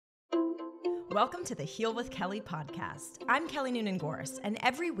Welcome to the Heal with Kelly podcast. I'm Kelly Noonan-Gorse, and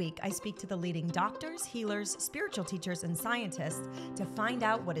every week I speak to the leading doctors, healers, spiritual teachers, and scientists to find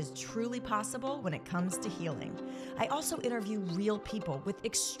out what is truly possible when it comes to healing. I also interview real people with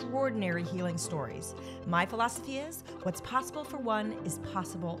extraordinary healing stories. My philosophy is, what's possible for one is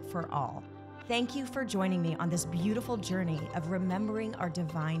possible for all. Thank you for joining me on this beautiful journey of remembering our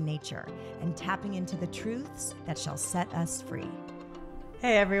divine nature and tapping into the truths that shall set us free.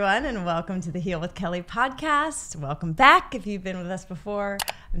 Hey everyone, and welcome to the Heal with Kelly podcast. Welcome back if you've been with us before.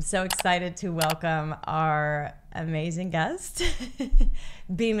 I'm so excited to welcome our amazing guest,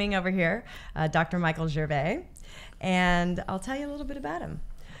 beaming over here, Dr. Michael Gervais. And I'll tell you a little bit about him.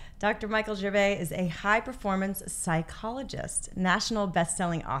 Dr. Michael Gervais is a high-performance psychologist, national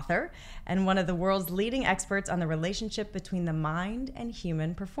best-selling author, and one of the world's leading experts on the relationship between the mind and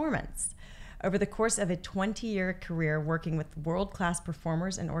human performance. Over the course of a 20-year career working with world-class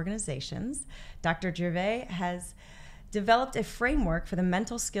performers and organizations, Dr. Gervais has developed a framework for the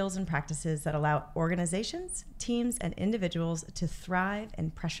mental skills and practices that allow organizations, teams, and individuals to thrive in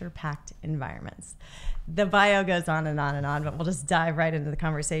pressure-packed environments. The bio goes on and on and on, but we'll just dive right into the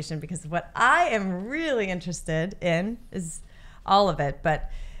conversation because what I am really interested in is all of it. But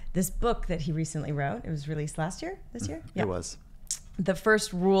this book that he recently wrote, it was released this year? It was. The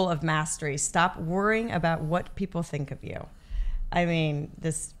First Rule of Mastery. Stop worrying about what people think of you. I mean,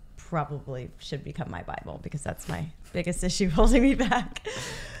 this probably should become my Bible because that's my biggest issue holding me back.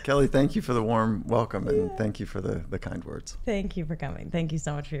 Kelly, thank you for the warm welcome and thank you for the kind words. Thank you for coming. Thank you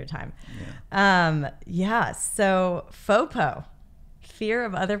so much for your time. So FOPO, fear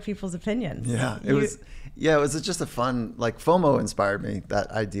of other people's opinions. It was just a fun, FOMO inspired me,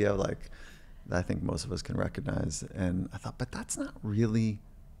 that idea of that I think most of us can recognize. And I thought, but that's not really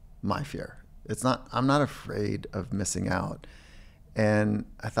my fear. I'm not afraid of missing out. And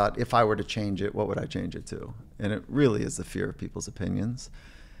I thought, if I were to change it, what would I change it to? And it really is the fear of people's opinions.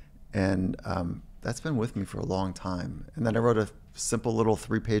 And that's been with me for a long time. And then I wrote a simple little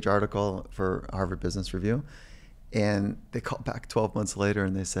 3-page article for Harvard Business Review. And they called back 12 months later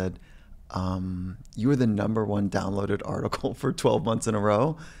and they said, you were the #1 downloaded article for 12 months in a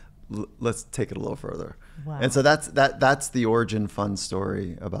row. Let's take it a little further. Wow. And so that's the origin fun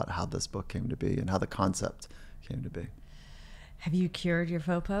story about how this book came to be and how the concept came to be. Have you cured your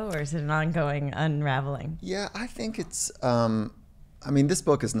FOPO, or is it an ongoing unraveling? Yeah, I think it's, this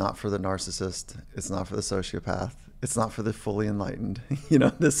book is not for the narcissist. It's not for the sociopath. It's not for the fully enlightened.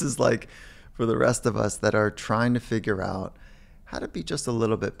 This is for the rest of us that are trying to figure out how to be just a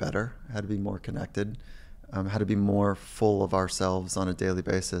little bit better, how to be more connected, how to be more full of ourselves on a daily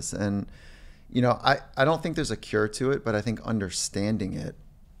basis. And, I don't think there's a cure to it, but I think understanding it.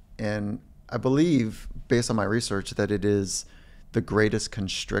 And I believe, based on my research, that it is the greatest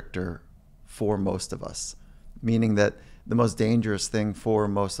constrictor for most of us, meaning that the most dangerous thing for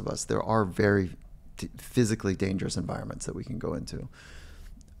most of us, there are very physically dangerous environments that we can go into.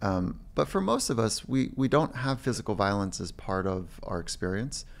 But for most of us, we don't have physical violence as part of our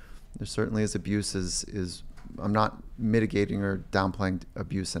experience. There certainly is abuse. I'm not mitigating or downplaying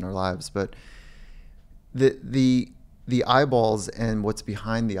abuse in our lives, but the eyeballs and what's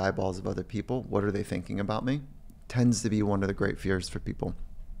behind the eyeballs of other people, what are they thinking about me, tends to be one of the great fears for people.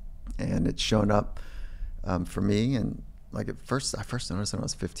 And it's shown up for me. And I first noticed when I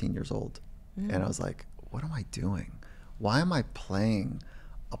was 15 years old. And I was like, what am I doing? Why am I playing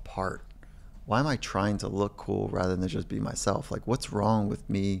a part? Why am I trying to look cool rather than just be myself? What's wrong with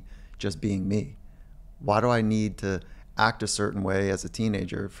me just being me? Why do I need to act a certain way as a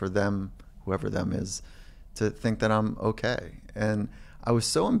teenager for them, whoever them is, to think that I'm okay? And I was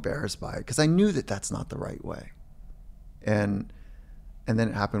so embarrassed by it because I knew that that's not the right way. And then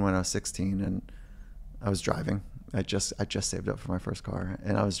it happened when I was 16 and I was driving. I just saved up for my first car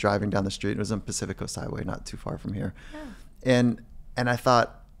and I was driving down the street. It was on Pacific Coast Highway, not too far from here. Yeah. And I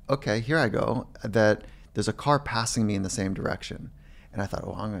thought, okay, here I go, that there's a car passing me in the same direction. And I thought,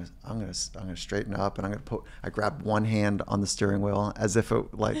 I'm gonna straighten up, and I grabbed one hand on the steering wheel as if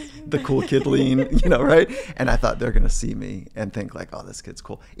it the cool kid lean, right? And I thought they're gonna see me and think oh, this kid's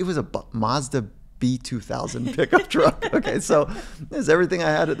cool. It was a Mazda B2000 pickup truck. Okay, so it was everything I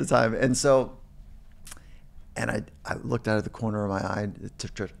had at the time. And so, I looked out of the corner of my eye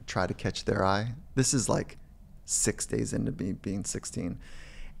to try to catch their eye. This is 6 days into me being 16,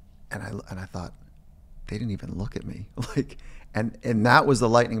 and I thought, they didn't even look at me. And that was the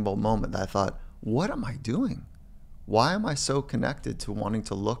lightning bolt moment that I thought, what am I doing? Why am I so connected to wanting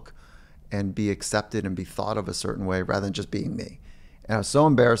to look and be accepted and be thought of a certain way rather than just being me? And I was so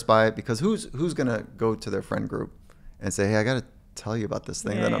embarrassed by it because who's going to go to their friend group and say, hey, I got to tell you about this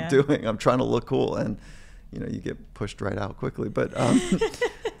thing that I'm doing. I'm trying to look cool. And, you get pushed right out quickly. But,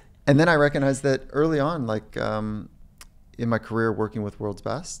 and then I recognized that early on, like in my career working with World's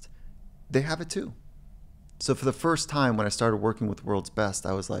Best, they have it too. So for the first time when I started working with World's Best,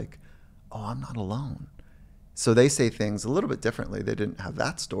 I was like, oh, I'm not alone. So they say things a little bit differently. They didn't have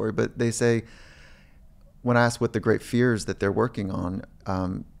that story, but they say, when I ask what the great fears that they're working on,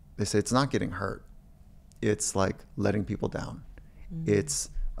 they say it's not getting hurt. It's like letting people down. Mm-hmm. It's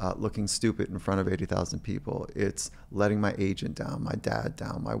looking stupid in front of 80,000 people. It's letting my agent down, my dad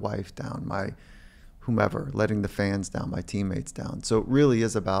down, my wife down, my whomever, letting the fans down, my teammates down. So it really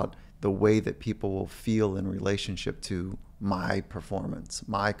is about the way that people will feel in relationship to my performance,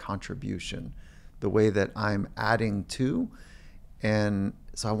 my contribution, the way that I'm adding to. And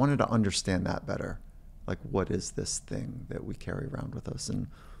so I wanted to understand that better. Like, what is this thing that we carry around with us? And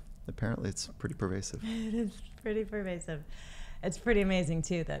apparently it's pretty pervasive. It is pretty pervasive. It's pretty amazing,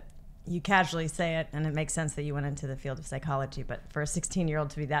 too, that you casually say it, and it makes sense that you went into the field of psychology. But for a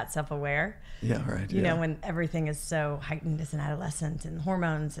 16-year-old to be that self-aware, you know, when everything is so heightened as an adolescent and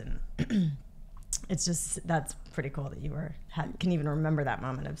hormones, and it's just, that's pretty cool that you can even remember that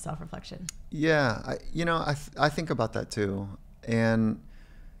moment of self-reflection. Yeah, I think about that, too. And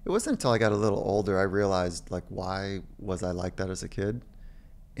it wasn't until I got a little older I realized, like, why was I like that as a kid?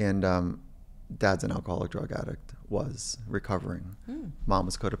 And Dad's an alcoholic drug addict, was recovering. Mom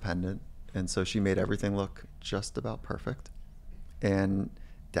was codependent, and so she made everything look just about perfect. And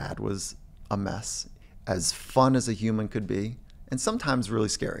Dad was a mess, as fun as a human could be, and sometimes really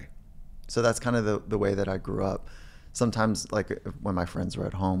scary. So that's kind of the way that I grew up. Sometimes, like when my friends were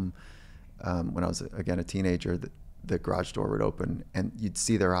at home, when I was, again, a teenager, the garage door would open and you'd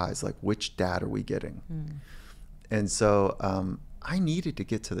see their eyes like, which dad are we getting? And so I needed to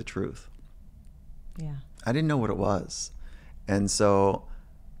get to the truth. Yeah. I didn't know what it was. And so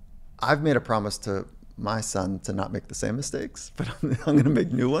I've made a promise to my son to not make the same mistakes, but I'm going to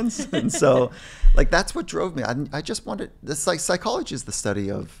make new ones. And so like, that's what drove me. I just wanted, this, like, psychology is the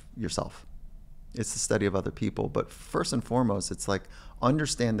study of yourself. It's the study of other people. But first and foremost, it's like,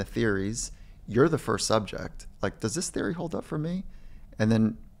 understand the theories. You're the first subject. Like, does this theory hold up for me? And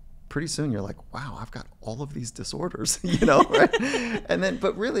then pretty soon you're like, wow, I've got all of these disorders, right? And then,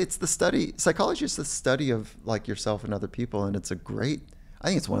 but really it's the study, psychology is the study of like yourself and other people. And it's I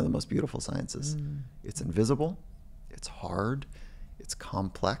think it's one of the most beautiful sciences. It's invisible, it's hard, it's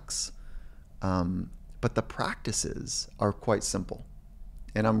complex. But the practices are quite simple.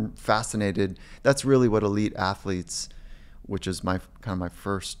 And I'm fascinated. That's really what elite athletes, which is my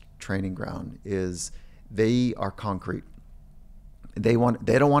first training ground, is they are concrete. They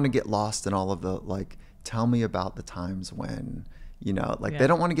don't want to get lost in all of the, like, tell me about the times when, they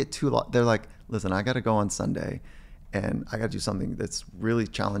don't want to get too lost. They're like, listen, I got to go on Sunday and I got to do something that's really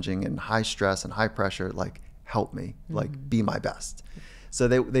challenging and high stress and high pressure. Like, help me, like, be my best. So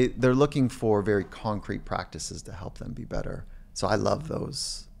they're looking for very concrete practices to help them be better. So I love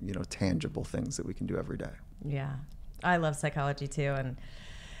those, tangible things that we can do every day. Yeah. I love psychology too. And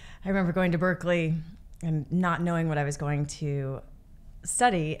I remember going to Berkeley and not knowing what I was going to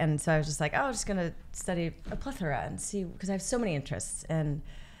study. And so I was just like, I'm just going to study a plethora and see, because I have so many interests, and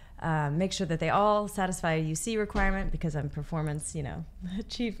make sure that they all satisfy a UC requirement because I'm performance,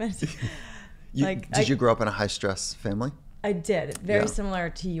 achievement. Did you grow up in a high stress family? I did. Very similar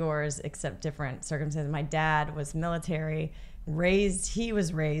to yours, except different circumstances. My dad was military, he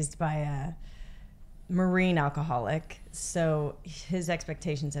was raised by a Marine alcoholic, so his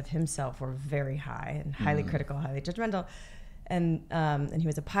expectations of himself were very high and highly critical, highly judgmental. And he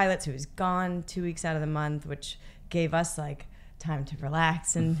was a pilot, so he was gone 2 weeks out of the month, which gave us like time to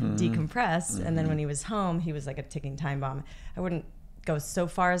relax and decompress. And then when he was home, he was like a ticking time bomb. I wouldn't go so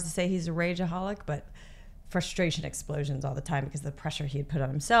far as to say he's a rageaholic, but frustration explosions all the time because of the pressure he had put on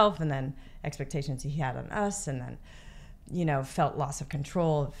himself, and then expectations he had on us, and then felt loss of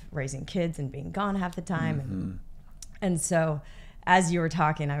control of raising kids and being gone half the time. And so as you were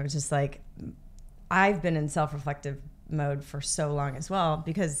talking, I was just like, I've been in self-reflective mode for so long as well,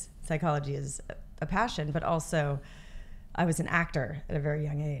 because psychology is a passion, but also I was an actor at a very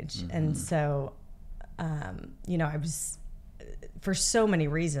young age. And so, I was, for so many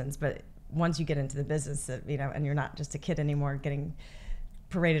reasons, but once you get into the business of, and you're not just a kid anymore getting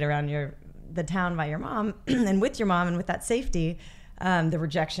paraded around the town by your mom and with your mom and with that safety, the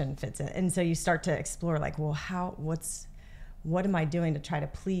rejection fits in. And so you start to explore like, well, what am I doing to try to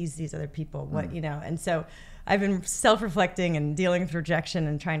please these other people? And so I've been self-reflecting and dealing with rejection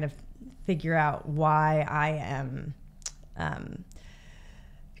and trying to figure out why I am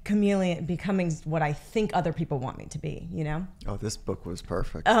chameleon, becoming what I think other people want me to be, you know? Oh, this book was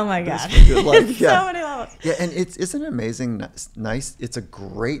perfect. Oh my God. Like, yeah. So many levels. Yeah, and isn't it amazing, nice, it's a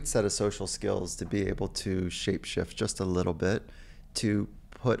great set of social skills to be able to shapeshift just a little bit, to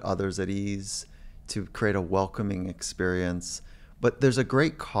put others at ease, to create a welcoming experience. But there's a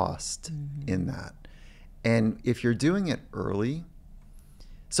great cost in that. And if you're doing it early,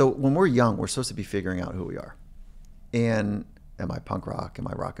 so when we're young, we're supposed to be figuring out who we are. And am I punk rock? Am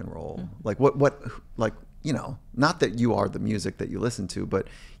I rock and roll? Like like, you know, not that you are the music that you listen to, but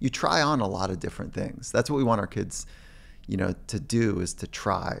you try on a lot of different things. That's what we want our kids, you know, to do, is to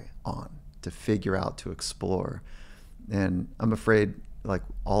try on, to figure out, to explore. And I'm afraid, like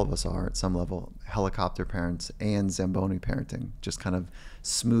all of us are at some level, helicopter parents and Zamboni parenting, just kind of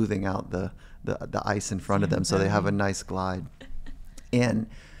smoothing out the ice in front of them so they have a nice glide. And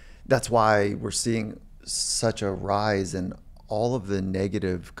that's why we're seeing such a rise in all of the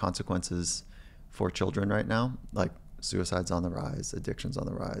negative consequences for children right now, like suicide's on the rise, addiction's on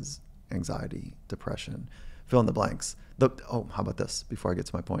the rise, anxiety, depression, fill in the blanks. How about this before I get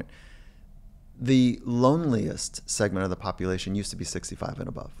to my point? The loneliest segment of the population used to be 65 and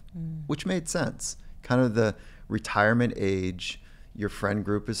above, which made sense. Kind of the retirement age, your friend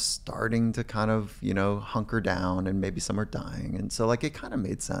group is starting to kind of, you know, hunker down, and maybe some are dying. And so like it kind of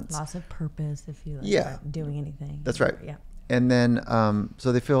made sense. Loss of purpose if you aren't doing anything. That's right. Yeah. And then,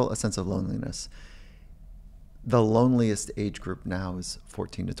 so they feel a sense of loneliness. The loneliest age group now is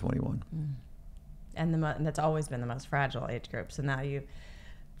 14 to 21. And that's always been the most fragile age group. So now you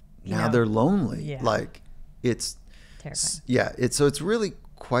now know, they're lonely. Yeah. Like it's terrifying. Yeah. It's really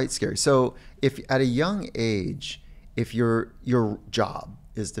quite scary. So if at a young age, if your job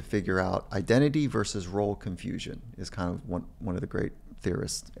is to figure out identity versus role confusion, is kind of one of the great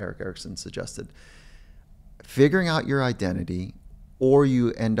theorists, Erik Erikson, suggested. Figuring out your identity, or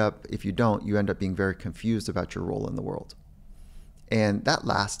you end up, if you don't, you end up being very confused about your role in the world. And that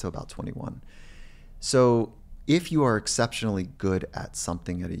lasts till about 21. So if you are exceptionally good at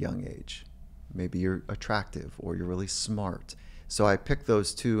something at a young age, maybe you're attractive or you're really smart. So I picked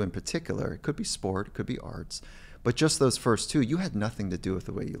those two in particular. It could be sport, it could be arts, but just those first two, you had nothing to do with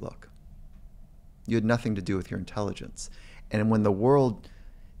the way you look. You had nothing to do with your intelligence. And when the world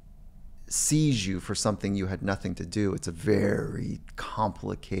sees you for something you had nothing to do, it's a very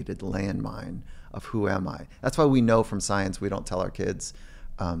complicated landmine of who am I. That's why we know from science, we don't tell our kids,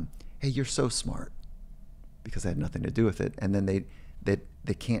 hey, you're so smart, because they had nothing to do with it. And then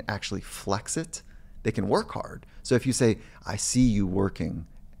they can't actually flex it. They can work hard. So if you say, I see you working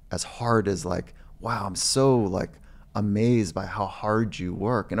as hard as, like, wow, I'm so like amazed by how hard you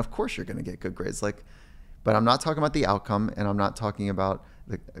work. And of course you're going to get good grades. Like, but I'm not talking about the outcome, and I'm not talking about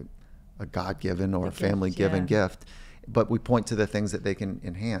a God-given or a family-given gift, but we point to the things that they can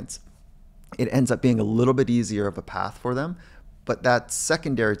enhance. It ends up being a little bit easier of a path for them, but that's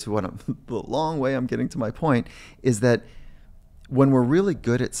secondary to the long way I'm getting to my point, is that when we're really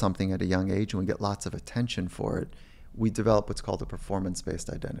good at something at a young age and we get lots of attention for it, we develop what's called a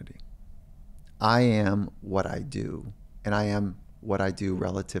performance-based identity. I am what I do, and I am what I do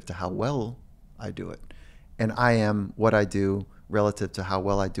relative to how well I do it. And I am what I do relative to how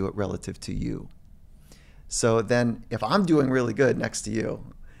well I do it relative to you. So then if I'm doing really good next to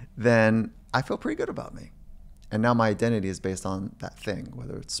you, then I feel pretty good about me. And now my identity is based on that thing,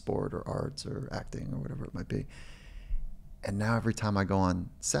 whether it's sport or arts or acting or whatever it might be. And now every time I go on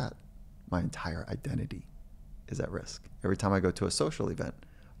set, my entire identity is at risk. Every time I go to a social event,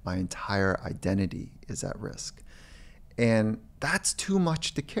 my entire identity is at risk. And that's too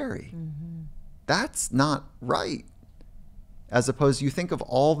much to carry. That's not right. As opposed, you think of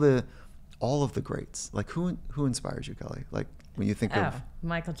all of the greats. Like who inspires you, Kelly? Like when you think of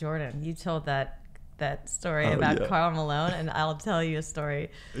Michael Jordan. You told that story about Karl Malone, and I'll tell you a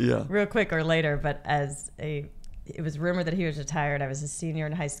story real quick or later. But it was rumored that he was retired. I was a senior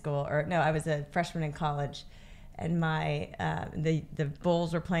in high school, or no, I was a freshman in college, and the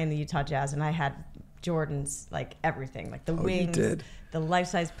Bulls were playing the Utah Jazz, and I had Jordan's, like, everything, like the wings, the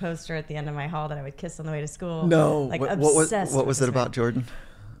life-size poster at the end of my hall that I would kiss on the way to school. No, like obsessed. What was it about Jordan?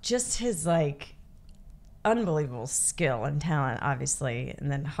 Just his, like, unbelievable skill and talent, obviously,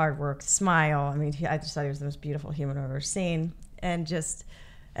 and then hard work, smile. I mean, I just thought he was the most beautiful human I've ever seen, and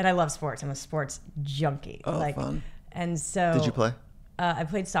I love sports. I'm a sports junkie. Oh, fun. And so, did you play? I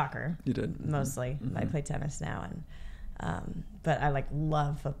played soccer. You did? Mostly. I play tennis now, and but I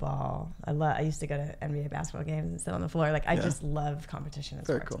love football. I used to go to NBA basketball games and sit on the floor. Like I just love competition and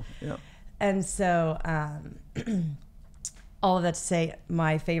sports. Very cool. Yeah. And so all of that to say,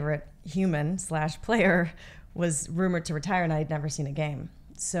 my favorite human / player was rumored to retire, and I had never seen a game.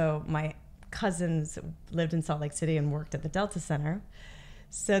 so my cousins lived in Salt Lake City and worked at the Delta Center.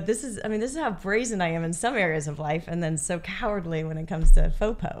 So this is how brazen I am in some areas of life, and then so cowardly when it comes to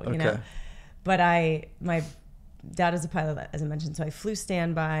FOPO, you know. But my dad is a pilot, as I mentioned, so I flew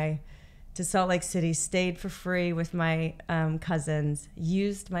standby to Salt Lake City, stayed for free with my cousins,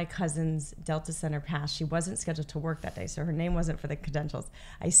 used my cousin's Delta Center pass. She wasn't scheduled to work that day, so her name wasn't for the credentials.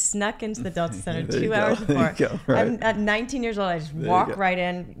 I snuck into the Delta Center 2 hours before. Right. I'm at 19 years old. I just walked right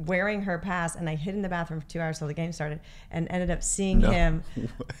in wearing her pass, and I hid in the bathroom for 2 hours till the game started, and ended up seeing him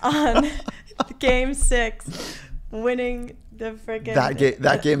on Game 6, winning the freaking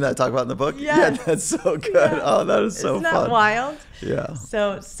that game that I talk about in the book. Yes. Yeah, that's so good. Yeah. Oh, that is so fun. Isn't that wild? Yeah.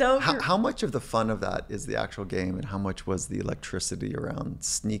 So how much of the fun of that is the actual game, and how much was the electricity around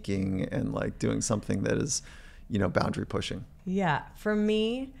sneaking and like doing something that is, you know, boundary pushing? Yeah, for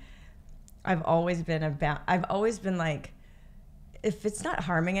me, I've always been like, if it's not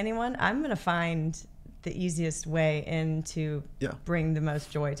harming anyone, I'm gonna find the easiest way in to bring the most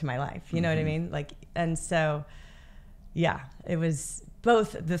joy to my life. You know what I mean? Like, and so. Yeah, it was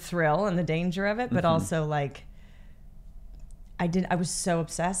both the thrill and the danger of it, but also like I was so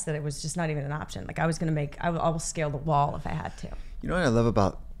obsessed that it was just not even an option. Like I will scale the wall if I had to. You know what I love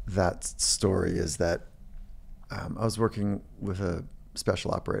about that story is that I was working with a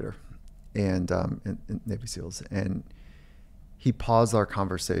special operator and in Navy SEALs, and he paused our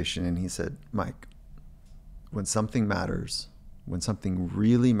conversation and he said, "Mike, when something matters, when something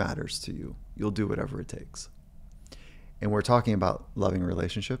really matters to you, you'll do whatever it takes." And we're talking about loving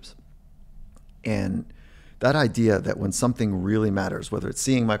relationships. And that idea that when something really matters, whether it's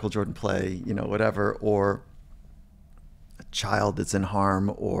seeing Michael Jordan play, you know, whatever, or a child that's in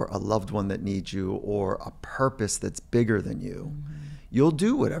harm, or a loved one that needs you, or a purpose that's bigger than you, you'll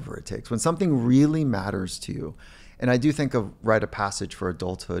do whatever it takes. When something really matters to you. And I do think a rite of passage for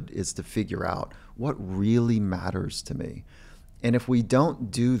adulthood is to figure out what really matters to me. And if we don't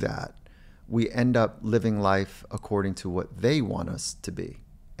do that, we end up living life according to what they want us to be.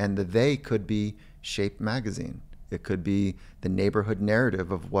 And the they could be Shape magazine. It could be the neighborhood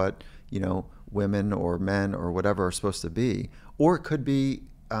narrative of what, you know, women or men or whatever are supposed to be. Or it could be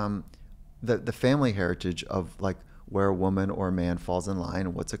the family heritage of like where a woman or a man falls in line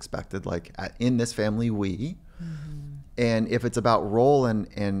and what's expected, like in this family, we. And if it's about role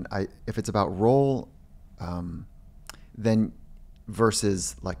then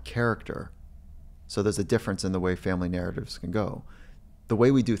versus like character. So there's a difference in the way family narratives can go. The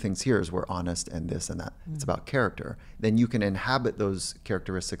way we do things here is we're honest and this and that. It's about character. Then you can inhabit those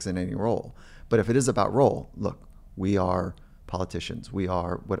characteristics in any role. But if it is about role, look, we are politicians, we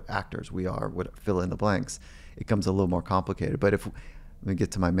are what actors, we are what fill in the blanks. It becomes a little more complicated. But let me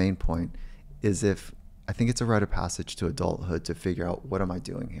get to my main point, is if I think it's a rite of passage to adulthood to figure out, what am I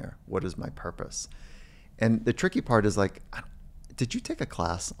doing here? What is my purpose? And the tricky part is like, did you take a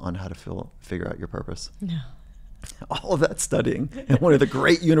class on how to figure out your purpose? No. All of that studying at one of the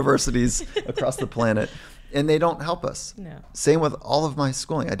great universities across the planet, and they don't help us. No. Same with all of my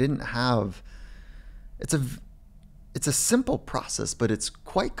schooling. I didn't have. It's a simple process, but it's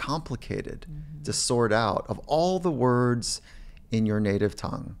quite complicated to sort out. Of all the words in your native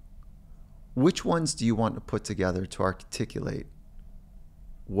tongue, which ones do you want to put together to articulate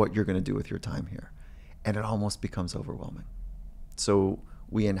what you're going to do with your time here? And it almost becomes overwhelming. So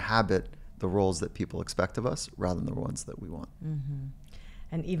we inhabit the roles that people expect of us rather than the ones that we want.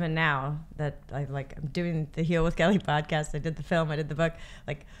 And even now that I'm doing the Heal with Kelly podcast, I did the film, I did the book,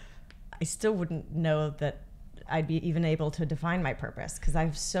 like I still wouldn't know that I'd be even able to define my purpose, because I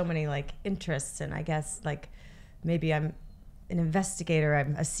have so many like interests, and I guess like maybe I'm an investigator,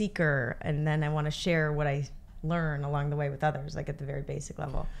 I'm a seeker, and then I want to share what I learn along the way with others, like at the very basic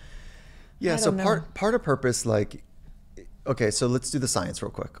level. Yeah, so part of purpose, like, okay, so let's do the science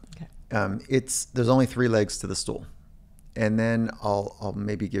real quick. Okay. There's only 3 legs to the stool. And then I'll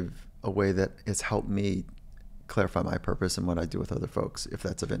maybe give a way that has helped me clarify my purpose and what I do with other folks, if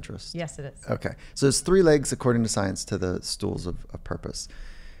that's of interest. Yes, it is. Okay. So there's 3 legs, according to science, to the stools of purpose.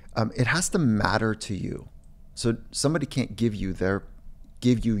 It has to matter to you. So somebody can't give you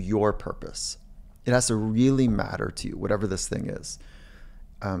your purpose. It has to really matter to you, whatever this thing is.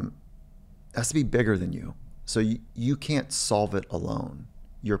 It has to be bigger than you. So you can't solve it alone.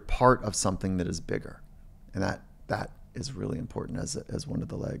 You're part of something that is bigger. And that is really important as one of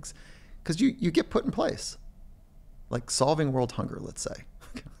the legs. Because you get put in place. Like solving world hunger, let's say.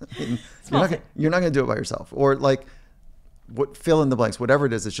 I mean, you're not going to do it by yourself. Or like fill in the blanks, whatever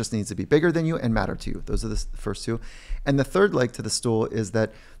it just needs to be bigger than you and matter to you. Those are the first 2. And the third leg to the stool is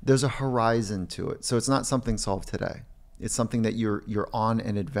that there's a horizon to it. So it's not something solved today. It's something that you're on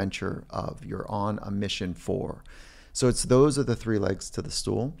an adventure of, you're on a mission for. So those are the three legs to the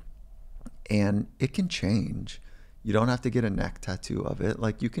stool, and it can change. You don't have to get a neck tattoo of it.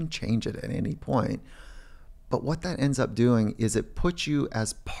 Like, you can change it at any point. But what that ends up doing is it puts you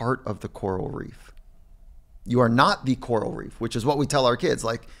as part of the coral reef. You are not the coral reef, which is what we tell our kids.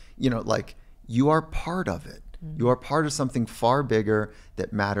 Like, you are part of it. You are part of something far bigger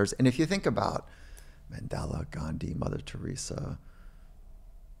that matters. And if you think about Mandela, Gandhi, Mother Teresa,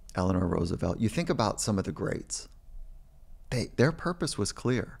 Eleanor Roosevelt, you think about some of the greats. Their purpose was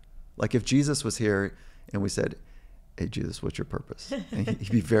clear. Like, if Jesus was here and we said, "Hey, Jesus, what's your purpose?" And he'd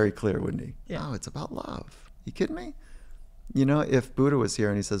be very clear, wouldn't he? Yeah. "Oh, it's about love." You kidding me? If Buddha was here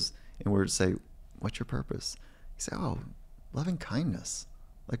and he says, and we were to say, "What's your purpose?" He'd say, "Oh, loving kindness."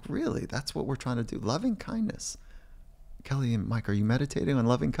 Like, really, that's what we're trying to do. Loving kindness. Kelly and Mike, are you meditating on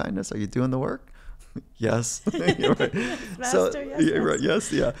loving kindness? Are you doing the work? Yes. You're right. Master, yes, yeah, right.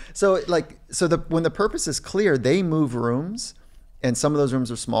 Yes, yeah. So when the purpose is clear, they move rooms, and some of those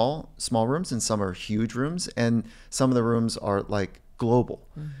rooms are small rooms, and some are huge rooms, and some of the rooms are like global.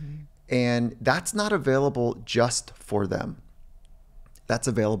 Mm-hmm. And that's not available just for them. That's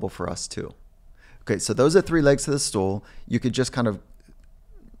available for us too. Okay, so those are three legs to the stool. You could just kind of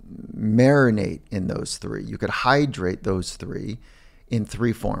marinate in those three. You could hydrate those three in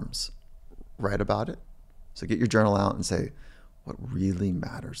three forms. Write about it. So get your journal out and say, what really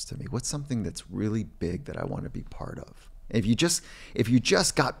matters to me? What's something that's really big that I want to be part of? If you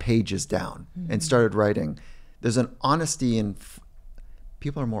just got pages down and started writing, there's an honesty in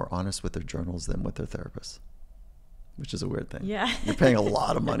people are more honest with their journals than with their therapists, which is a weird thing. Yeah. You're paying a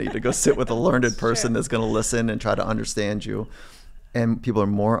lot of money to go sit with a learned person that's going to listen and try to understand you. And people are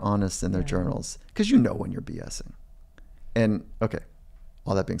more honest in their journals because you know when you're BSing. And okay,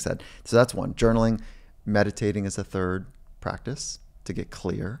 all that being said, so that's one. Journaling, meditating is a third practice to get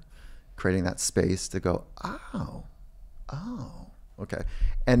clear, creating that space to go, oh, okay.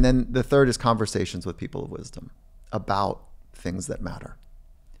 And then the third is conversations with people of wisdom about things that matter.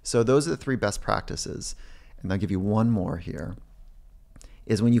 So those are the three best practices. And I'll give you one more here,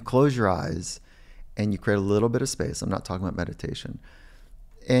 is when you close your eyes and you create a little bit of space. I'm not talking about meditation.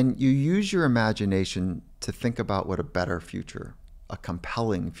 And you use your imagination to think about what a better future, a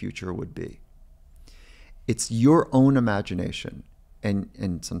compelling future would be. It's your own imagination.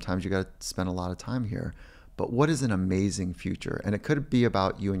 And sometimes you got to spend a lot of time here. But what is an amazing future? And it could be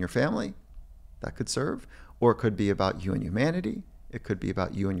about you and your family. That could serve. Or it could be about you and humanity. It could be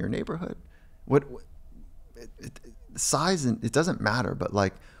about you and your neighborhood. Size, it doesn't matter. But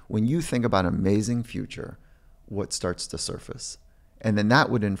like, when you think about an amazing future, what starts to surface? And then that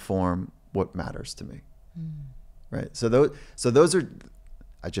would inform what matters to me. Right? So those are,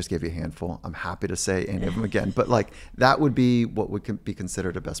 I just gave you a handful. I'm happy to say any of them again. But like, that would be what would be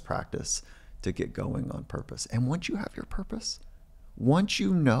considered a best practice to get going on purpose. And once you have your purpose, once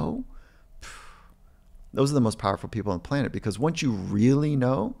you know, those are the most powerful people on the planet, because once you really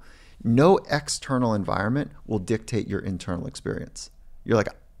know, no external environment will dictate your internal experience. You're like,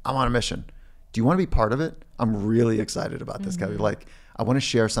 I'm on a mission. Do you want to be part of it? I'm really excited about this, Kelly. Like, I want to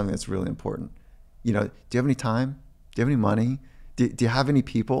share something that's really important. Do you have any time? Do you have any money? Do you have any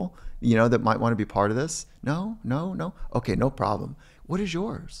people, that might want to be part of this? No. Okay, no problem. What is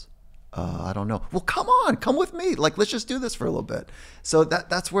yours? I don't know. Well, come with me. Like, let's just do this for a little bit. So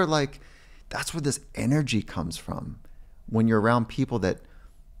that's where this energy comes from. When you're around people that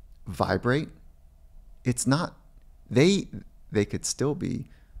vibrate, it's not, they could still be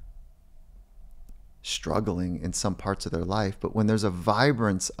struggling in some parts of their life, but when there's a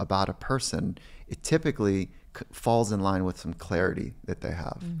vibrance about a person, it typically falls in line with some clarity that they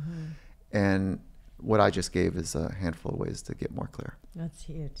have. And what I just gave is a handful of ways to get more clear. That's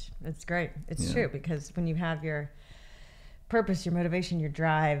huge. It's great. It's true, because when you have your purpose, your motivation, your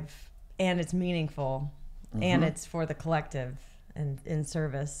drive, and it's meaningful, and it's for the collective and in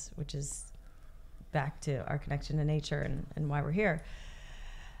service, which is back to our connection to nature and why we're here.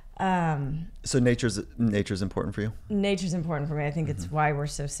 So nature's important for you? Nature's important for me. I think it's why we're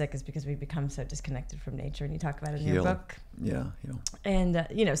so sick, is because we become so disconnected from nature. And you talk about it in your book. Yeah. And,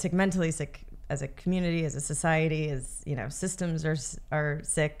 sick mentally, sick as a community, as a society, as, systems are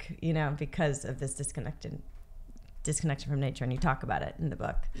sick, because of this disconnection from nature. And you talk about it in the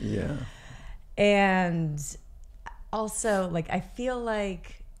book. Yeah. And also, like, I feel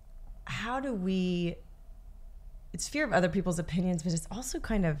like, it's fear of other people's opinions, but it's also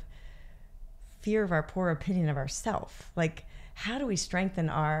kind of fear of our poor opinion of ourselves. Like, how do we strengthen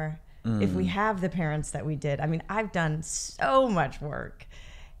if we have the parents that we did? I mean, I've done so much work,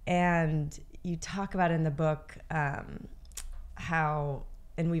 and, you talk about in the book how,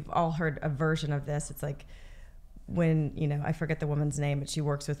 and we've all heard a version of this. It's like when, I forget the woman's name, but she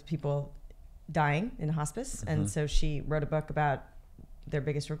works with people dying in hospice. Mm-hmm. And so she wrote a book about their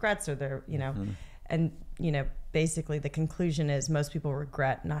biggest regrets or their, mm-hmm. and, basically the conclusion is most people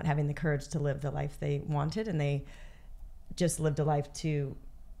regret not having the courage to live the life they wanted. And they just lived a life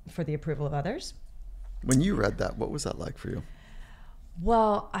for the approval of others. When you read that, what was that like for you?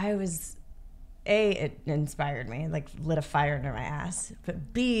 Well, it inspired me, like lit a fire under my ass.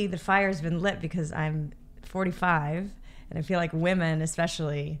 But B, the fire's been lit because I'm 45 and I feel like women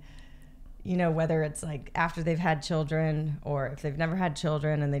especially, whether it's like after they've had children or if they've never had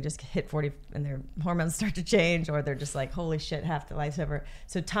children and they just hit 40 and their hormones start to change, or they're just like, holy shit, half the life's over.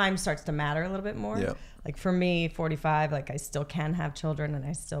 So time starts to matter a little bit more. Yeah. Like for me, 45, like I still can have children and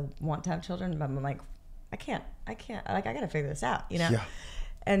I still want to have children, but I'm like, I can't, like I got to figure this out, Yeah.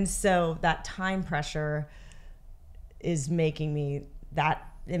 And so that time pressure is making me that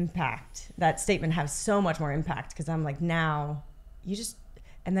statement have so much more impact, because I'm like, now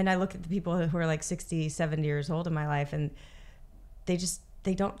and then I look at the people who are like 60, 70 years old in my life, and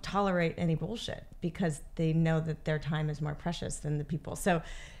they don't tolerate any bullshit because they know that their time is more precious than the people. So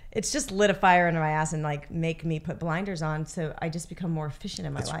it's just lit a fire under my ass and like make me put blinders on. So I just become more efficient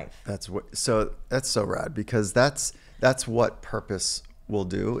in my life. That's so rad, because that's what purpose will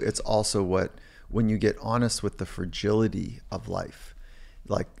do. It's also when you get honest with the fragility of life,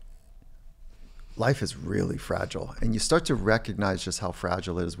 like life is really fragile, and you start to recognize just how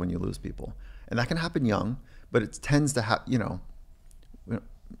fragile it is when you lose people. And that can happen young, but it tends to happen,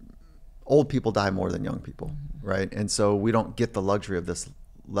 old people die more than young people, mm-hmm. right? And so we don't get the luxury of this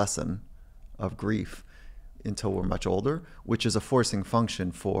lesson of grief until we're much older, which is a forcing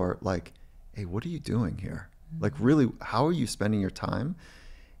function for like, hey, what are you doing here? Mm-hmm. Like really, how are you spending your time?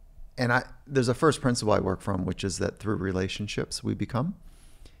 And there's a first principle I work from, which is that through relationships we become.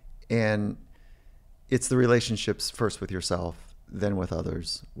 And it's the relationships first with yourself, then with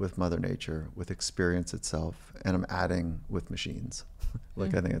others, with Mother Nature, with experience itself, and I'm adding with machines. I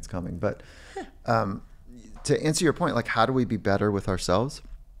think it's coming. But to answer your point, like how do we be better with ourselves?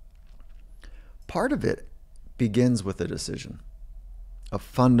 Part of it begins with a decision, a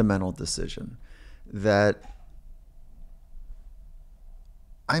fundamental decision that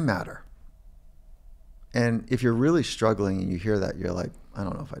I matter. And if you're really struggling and you hear that, you're like, I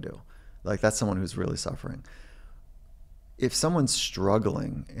don't know if I do. Like that's someone who's really suffering. If someone's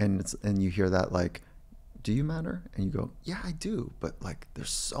struggling and you hear that, like, do you matter? And you go, yeah, I do. But like,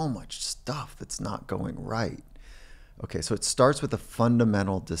 there's so much stuff that's not going right. Okay. So it starts with a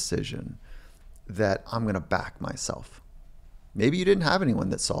fundamental decision that I'm going to back myself. Maybe you didn't have anyone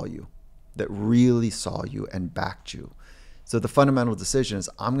that saw you, that really saw you and backed you. So the fundamental decision is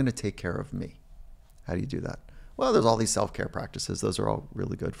I'm going to take care of me. How do you do that? Well, there's all these self-care practices. Those are all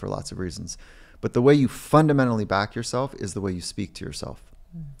really good for lots of reasons. But the way you fundamentally back yourself is the way you speak to yourself.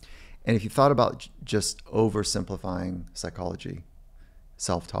 Mm. And if you thought about just oversimplifying psychology,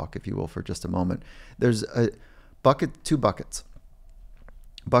 self-talk, if you will, for just a moment, there's two buckets.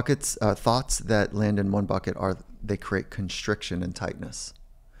 Thoughts that land in one bucket they create constriction and tightness.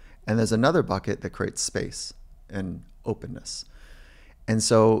 And there's another bucket that creates space and openness. And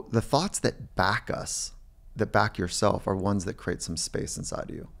so the thoughts that back us, that back yourself, are ones that create some space inside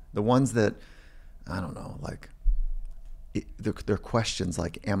of you. The ones that, I don't know, like they're questions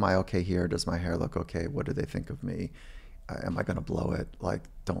like, am I okay here? Does my hair look okay? What do they think of me? Am I going to blow it? Like,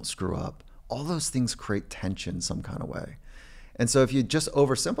 don't screw up. All those things create tension some kind of way. And so if you just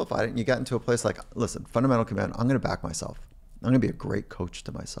oversimplified it and you got into a place like, listen, fundamental commitment, I'm going to back myself. I'm going to be a great coach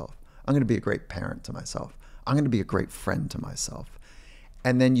to myself. I'm going to be a great parent to myself. I'm going to be a great friend to myself.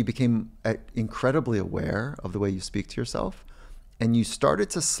 And then you became incredibly aware of the way you speak to yourself. And you started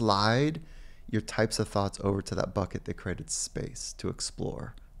to slide your types of thoughts over to that bucket that created space to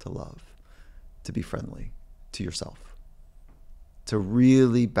explore, to love, to be friendly to yourself, to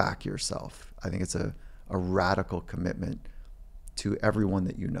really back yourself. I think it's a radical commitment to everyone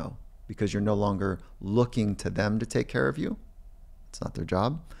that you know, because you're no longer looking to them to take care of you. It's not their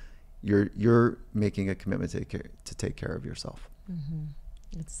job. You're making a commitment to take care of yourself.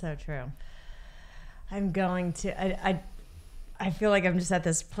 Mm-hmm. It's so true. I'm going to, I feel like I'm just at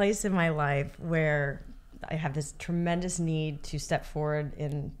this place in my life where I have this tremendous need to step forward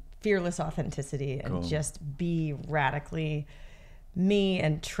in fearless authenticity and just be radically me,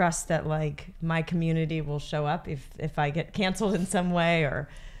 and trust that like my community will show up if I get canceled in some way or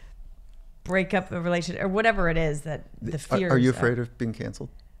break up a relationship or whatever it is that the fear. Are you afraid of being canceled?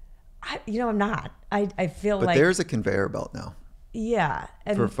 I'm not. I feel but like there's a conveyor belt now. Yeah.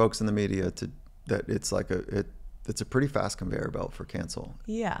 And for folks in the media that it's like it's a pretty fast conveyor belt for cancel.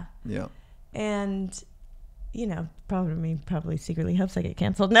 Yeah. Yeah. And, you know, probably secretly hopes I get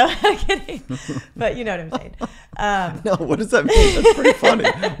canceled. No, I'm kidding. But you know what I'm saying. No, what does that mean? That's pretty funny.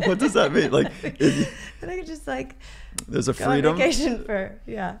 What does that mean? Like, I think it's just like there's a go freedom. on vacation for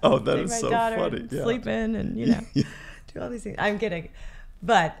Oh, that take is my so daughter funny. and Yeah. sleep in and do all these things. I'm kidding,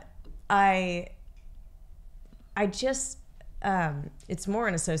 but I just it's more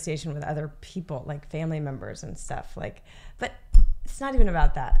in association with other people, like family members and stuff. Like, but it's not even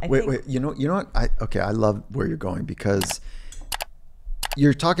about that. Wait. You know what? I love where you're going, because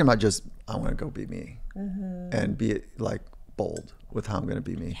you're talking about just, I want to go be me and be like bold with how I'm going to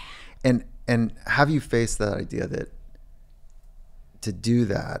be me. And have you faced that idea that to do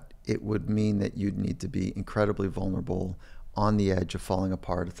that, it would mean that you'd need to be incredibly vulnerable, on the edge of falling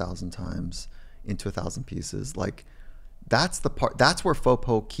apart 1,000 times into 1,000 pieces? Like, that's the part, that's where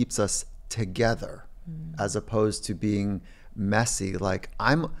FOPO keeps us together, as opposed to being messy. Like,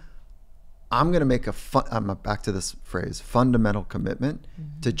 I'm going to make I'm back to this phrase, fundamental commitment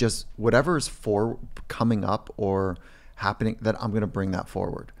to just whatever is coming up or happening, that I'm going to bring that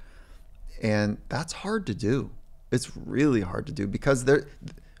forward. And that's hard to do. It's really hard to do, because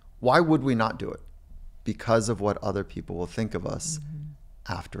why would we not do it? Because of what other people will think of us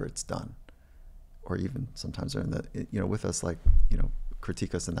after it's done, or even sometimes they're in the, with us, like,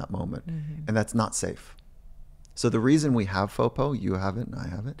 critique us in that moment. And that's not safe. So the reason we have FOPO, you have it and I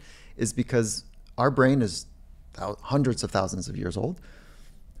have it, is because our brain is hundreds of thousands of years old,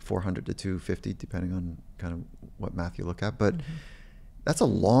 400 to 250, depending on kind of what math you look at. But that's a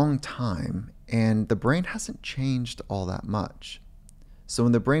long time, and the brain hasn't changed all that much. So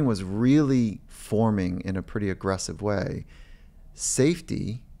when the brain was really forming in a pretty aggressive way,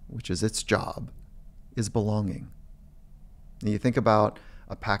 safety, which is its job, is belonging. And you think about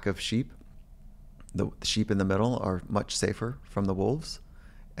a pack of sheep. The sheep in the middle are much safer from the wolves.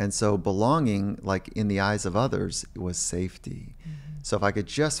 And so belonging, like in the eyes of others, was safety. So if I could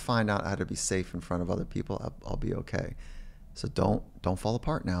just find out how to be safe in front of other people, I'll be okay. So don't fall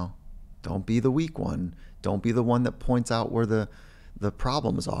apart now. Don't be the weak one. Don't be the one that points out where the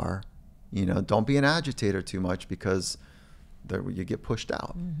problems are. Don't be an agitator too much, because you get pushed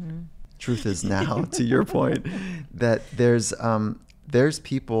out. Truth is now, to your point, that there's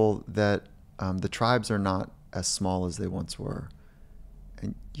people that the tribes are not as small as they once were.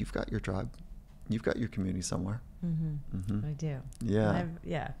 And you've got your tribe. You've got your community somewhere. I do. Yeah.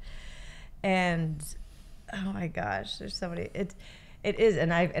 Yeah. And oh my gosh, there's so many. It is,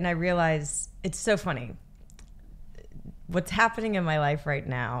 and I realize it's so funny. What's happening in my life right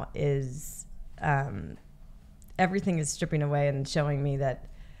now is everything is stripping away and showing me that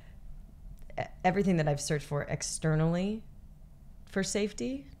everything that I've searched for externally for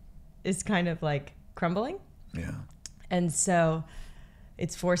safety is kind of like crumbling. Yeah. And so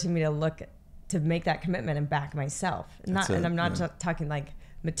it's forcing me to make that commitment and back myself. And I'm not talking like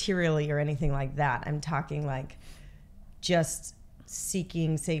materially or anything like that. I'm talking like just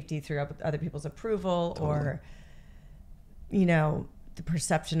seeking safety through other people's approval, or the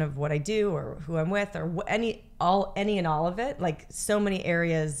perception of what I do or who I'm with, or any and all of it. Like, so many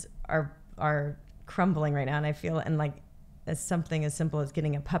areas are crumbling right now, and I feel, and like, as something as simple as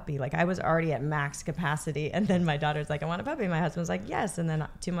getting a puppy. Like, I was already at max capacity, and then my daughter's like, I want a puppy. My husband's like, yes. And then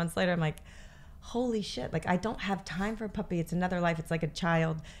 2 months later, I'm like, holy shit, like, I don't have time for a puppy. It's another life. It's like a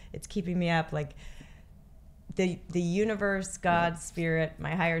child. It's keeping me up. Like, the universe, God, spirit,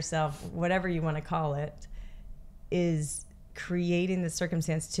 my higher self, whatever you want to call it, is creating the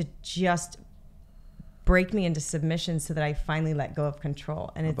circumstance to just break me into submission so that I finally let go of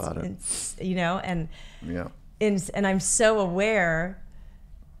control. And it's and yeah. And I'm so aware,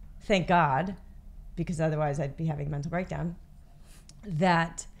 thank God, because otherwise I'd be having a mental breakdown,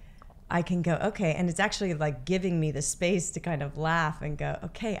 that I can go, okay. And it's actually like giving me the space to kind of laugh and go,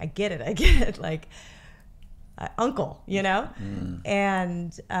 okay, I get it. Like, uncle,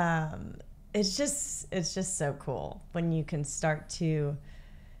 And it's just so cool when you can start to.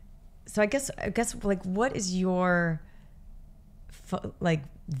 So I guess like, what is your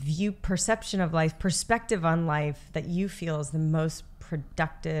perception of life, perspective on life, that you feel is the most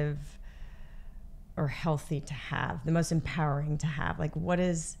productive or healthy to have, the most empowering to have? Like, what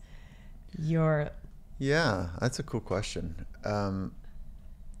is your... Yeah, that's a cool question.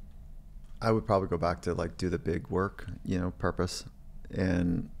 I would probably go back to like do the big work, purpose,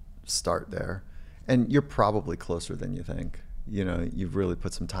 and start there. And you're probably closer than you think. You've really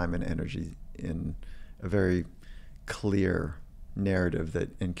put some time and energy in a very clear narrative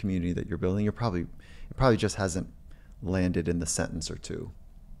and community that you're building. It probably just hasn't landed in the sentence or two,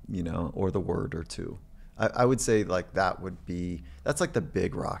 you know, or the word or two. I would say like that's like the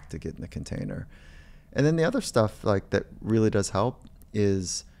big rock to get in the container. And then the other stuff like that really does help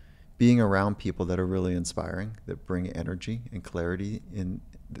is being around people that are really inspiring, that bring energy and clarity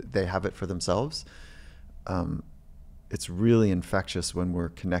they have it for themselves. It's really infectious when we're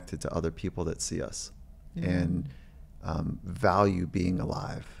connected to other people that see us and value being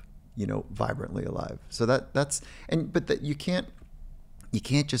alive, you know, vibrantly alive. So but you can't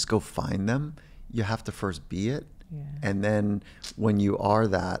just go find them. You have to first be it. Yeah. And then when you are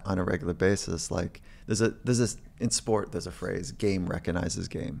that on a regular basis, like there's this in sport, there's a phrase, game recognizes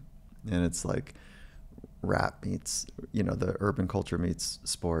game. And it's like rap meets, you know, the urban culture meets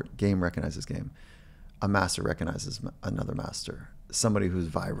sport, game recognizes game. A master recognizes another master. Somebody who's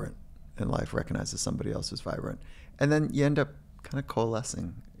vibrant in life recognizes somebody else who's vibrant. And then you end up kind of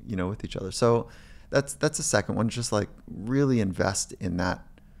coalescing, you know, with each other. So that's the second one, just like really invest in that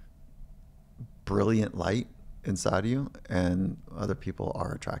brilliant light inside of you, and other people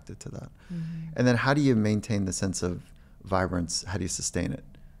are attracted to that. Mm-hmm. And then how do you maintain the sense of vibrance? How do you sustain it?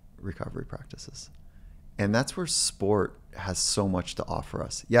 Recovery practices. And that's where sport has so much to offer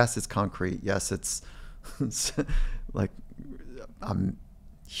us. Yes, it's concrete. Yes, it's like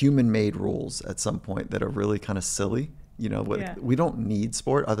human-made rules at some point that are really kind of silly. You know, we don't need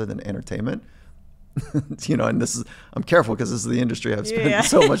sport other than entertainment. You know, and I'm careful because this is the industry I've spent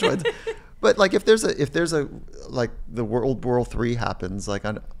so much time. But like if there's a like the World War III happens, like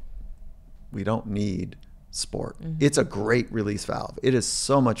we don't need sport. Mm-hmm. It's a great release valve. It is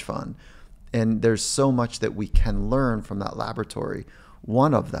so much fun. And there's so much that we can learn from that laboratory.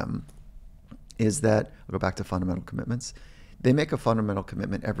 One of them is that, I'll go back to fundamental commitments. They make a fundamental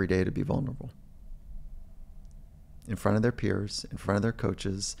commitment every day to be vulnerable. In front of their peers, in front of their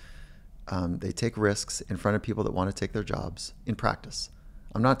coaches. They take risks in front of people that want to take their jobs in practice.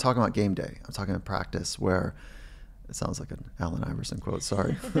 I'm not talking about game day. I'm talking about practice where it sounds like an Allen Iverson quote.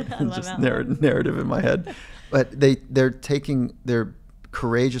 Sorry. Just narrative in my head. But they're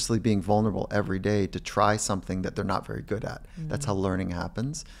courageously being vulnerable every day to try something that they're not very good at. Mm-hmm. That's how learning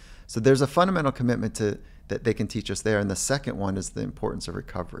happens. So there's a fundamental commitment that they can teach us there. And the second one is the importance of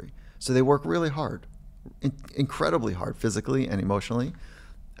recovery. So they work really hard, incredibly hard, physically and emotionally,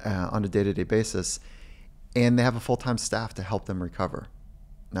 on a day-to-day basis. And they have a full-time staff to help them recover.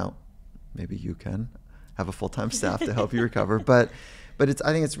 Now, maybe you can have a full-time staff to help you recover. But I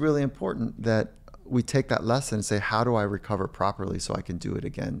think it's really important that we take that lesson and say, how do I recover properly so I can do it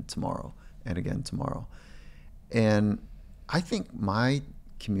again tomorrow and again tomorrow? And I think my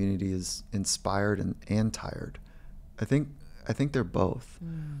community is inspired and tired. I think they're both.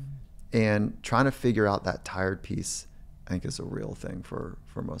 And trying to figure out that tired piece, I think, is a real thing for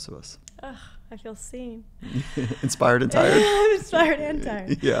most of us. Ugh, I feel seen. Inspired and tired? I'm inspired and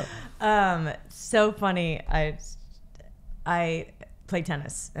tired. Yeah. So funny. I play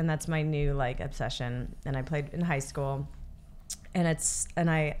tennis, and that's my new obsession. And I played in high school, and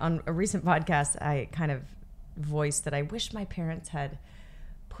I on a recent podcast I kind of voiced that I wish my parents had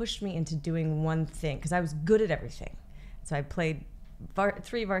pushed me into doing one thing, because I was good at everything. So I played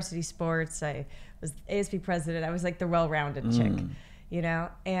 3 varsity sports. I was ASB president. I was like the well-rounded chick, you know,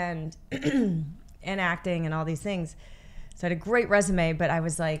 and and acting and all these things. So I had a great resume, but I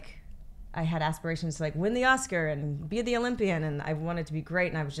was like, I had aspirations to win the Oscar and be the Olympian, and I wanted to be great,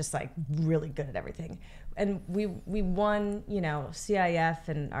 and I was just really good at everything. And we won, you know, CIF,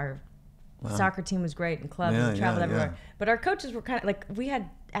 and our soccer team was great, and clubs, and traveled everywhere. But our coaches were kind of we had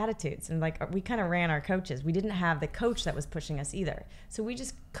attitudes, and we kind of ran our coaches. We didn't have the coach that was pushing us either. So we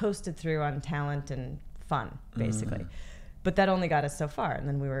just coasted through on talent and fun, basically. But that only got us so far. And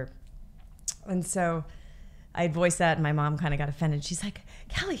then and so I had voiced that, and my mom kind of got offended. She's like,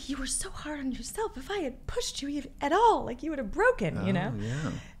 Kelly, you were so hard on yourself. If I had pushed you at all, you would have broken, you know?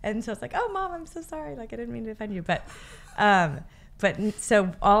 Yeah. And so it's like, oh, Mom, I'm so sorry. I didn't mean to offend you. But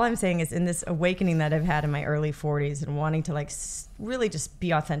so all I'm saying is, in this awakening that I've had in my early 40s and wanting to really just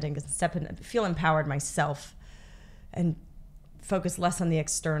be authentic and feel empowered myself and focus less on the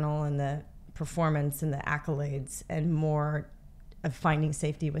external and the performance and the accolades and more of finding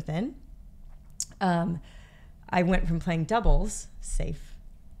safety within. I went from playing doubles, safe.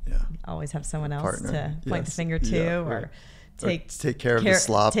 Yeah. Always have someone else to point the finger to, or take care of the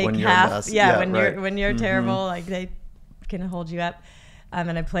slop when you're a mess. Yeah, when you're terrible, they can hold you up.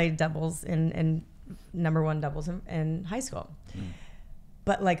 And I played doubles in number 1 doubles in high school.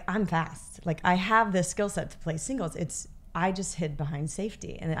 But I'm fast. I have the skill set to play singles. I just hid behind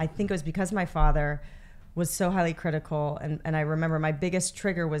safety. And I think it was because my father was so highly critical. And I remember my biggest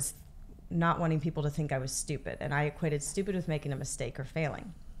trigger was not wanting people to think I was stupid. And I equated stupid with making a mistake or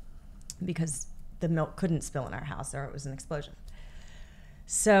failing because the milk couldn't spill in our house or it was an explosion.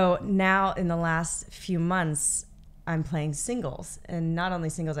 So now in the last few months, I'm playing singles, and not only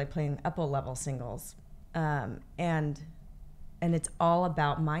singles, I'm playing upper level singles. And it's all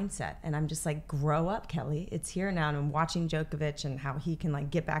about mindset. And I'm just like, grow up, Kelly. It's here now. And I'm watching Djokovic and how he can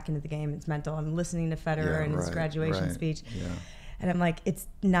like get back into the game. It's mental. I'm listening to Federer and his graduation speech. Yeah. And I'm like, it's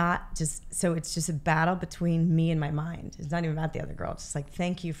not just, so it's just a battle between me and my mind. It's not even about the other girl. It's just like,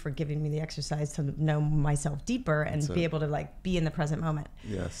 thank you for giving me the exercise to know myself deeper and be able to like be in the present moment.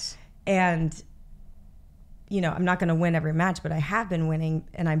 Yes. And, you know, I'm not going to win every match, but I have been winning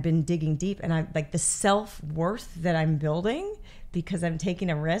and I've been digging deep, and I'm like the self-worth that I'm building because I'm taking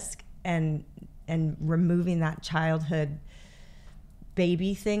a risk and removing that childhood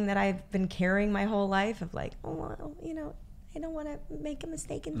baby thing that I've been carrying my whole life of like, oh, well, you know, I don't want to make a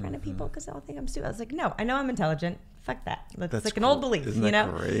mistake in front of people because they'll think I'm stupid. I was like, no, I know I'm intelligent. Fuck that. That's like an old belief, Isn't you know?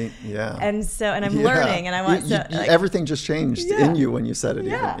 That great? Yeah. And so, and I'm learning, and I want to. Like, everything just changed in you when you said it.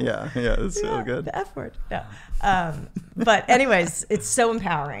 Yeah. Even. Yeah. It's so good. The F word. No. But anyways, it's so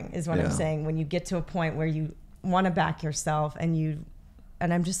empowering, is what I'm saying. When you get to a point where you want to back yourself, and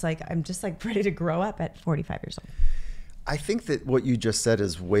I'm just like ready to grow up at 45 years old. I think that what you just said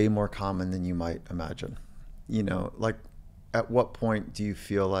is way more common than you might imagine. You know, like, at what point do you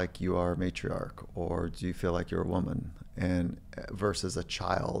feel like you are a matriarch, or do you feel like you're a woman, and versus a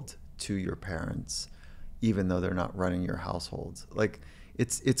child to your parents, even though they're not running your household? Like,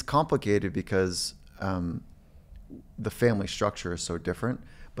 it's complicated because the family structure is so different.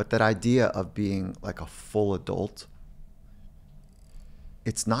 But that idea of being like a full adult,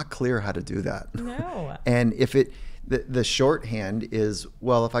 it's not clear how to do that. No. And if the shorthand is,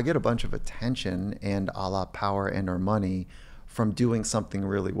 well, if I get a bunch of attention and a la power and or money from doing something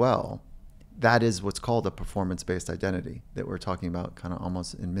really well, that is what's called a performance-based identity that we're talking about kind of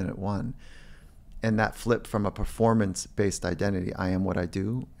almost in minute one. And that flip from a performance-based identity, I am what I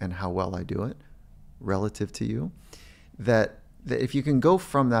do and how well I do it relative to you, that if you can go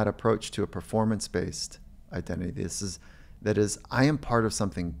from that approach to a performance-based identity, that is I am part of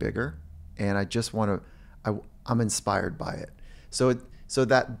something bigger, and I just want to, I'm inspired by it. So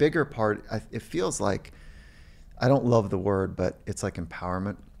that bigger part, it feels like, I don't love the word, but it's like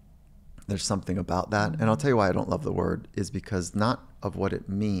empowerment. There's something about that. And I'll tell you why I don't love the word is because not of what it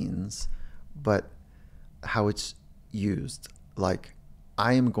means, but how it's used. Like,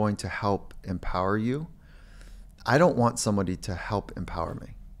 I am going to help empower you. I don't want somebody to help empower me.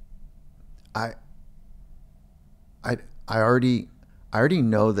 I already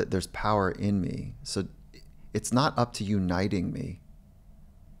know that there's power in me. So it's not up to uniting me.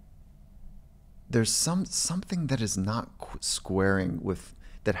 There's something that is not squaring with,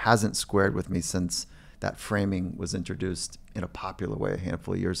 that hasn't squared with me since that framing was introduced in a popular way a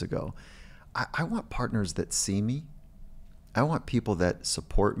handful of years ago. I want partners that see me. I want people that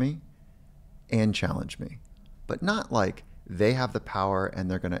support me and challenge me, but not like they have the power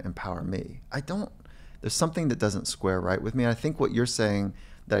and they're going to empower me. There's something that doesn't square right with me. I think what you're saying,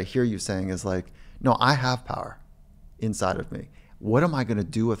 that I hear you saying, is like, no, I have power inside of me. What am I going to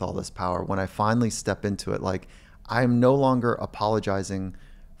do with all this power when I finally step into it? Like, I'm no longer apologizing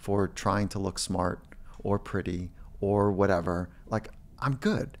for trying to look smart or pretty or whatever. Like, I'm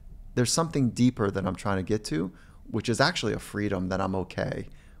good. There's something deeper that I'm trying to get to, which is actually a freedom that I'm okay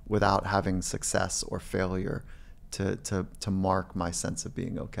without having success or failure to mark my sense of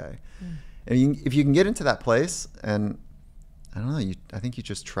being okay. And if you can get into that place, and I don't know, I think you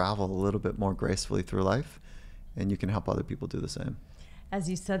just travel a little bit more gracefully through life, and you can help other people do the same. As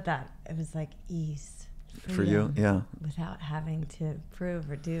you said that, it was like ease. For you, yeah. Without having to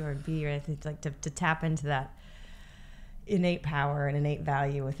prove or do or be, or it's like to tap into that innate power and innate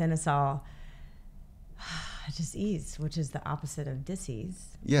value within us all. Just ease, which is the opposite of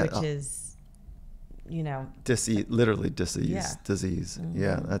dis-ease, which is, you know. Dis-ease, literally dis-ease, disease. Mm-hmm.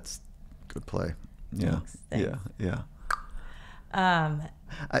 Yeah, that's good play. Yeah, thanks. Yeah.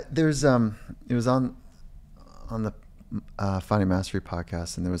 There's it was on the Finding Mastery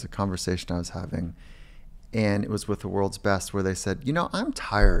podcast, and there was a conversation I was having, and it was with the world's best, where they said, you know, I'm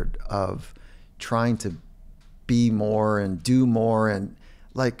tired of trying to be more and do more, and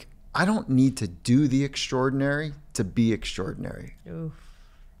like, I don't need to do the extraordinary to be extraordinary. Oof.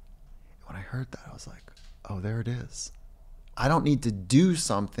 When I heard that, I was like, oh, there it is. I don't need to do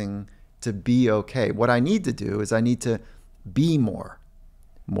something to be okay. What I need to do is I need to be more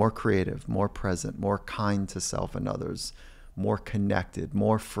creative, more present, more kind to self and others, more connected,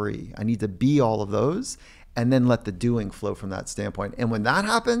 more free. I need to be all of those, and then let the doing flow from that standpoint. And when that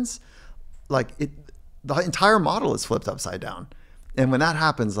happens, the entire model is flipped upside down. And when that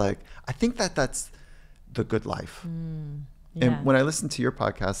happens, like, I think that's the good life. Yeah. And when I listen to your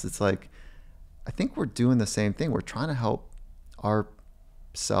podcast, it's like, I think we're doing the same thing. We're trying to help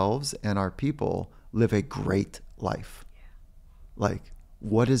ourselves and our people live a great life. Yeah. Like,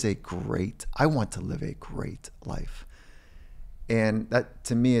 what is I want to live a great life. And that,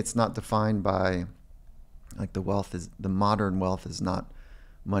 to me, it's not defined by, like, the modern wealth is not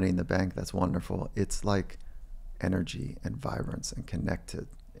money in the bank. That's wonderful. It's like energy and vibrance and connected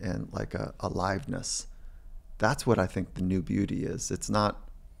and like a aliveness. That's what I think the new beauty is. It's not,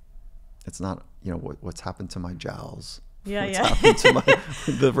 what's happened to my jowls. What's happened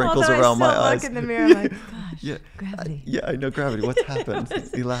to the wrinkles around my eyes. I look in the mirror, I'm like, gosh, gravity. I know gravity. What's happened?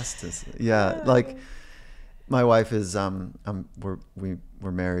 Elasticity. Yeah. Like, my wife is, we're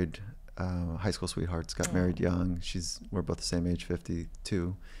married, high school sweethearts, got married young. We're both the same age,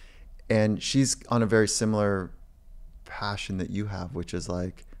 52. And she's on a very similar passion that you have, which is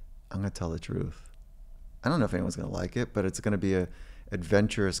like, I'm going to tell the truth. I don't know if anyone's going to like it, but it's going to be a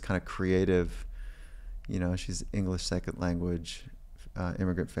adventurous, kind of creative, she's English second language,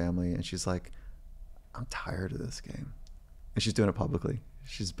 immigrant family. And she's like, I'm tired of this game. And she's doing it publicly.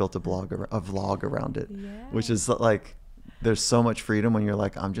 She's built a vlog around it, which is like, there's so much freedom when you're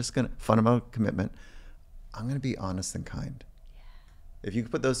like, fundamental commitment. I'm going to be honest and kind. If you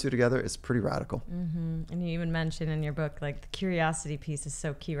can put those two together, it's pretty radical. Mm-hmm. And you even mentioned in your book, like, the curiosity piece is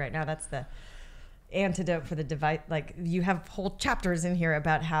so key right now. That's the antidote for the divide. Like, you have whole chapters in here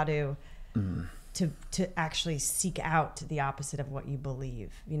about how to actually seek out the opposite of what you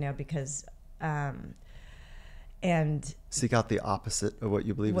believe, because and seek out the opposite of what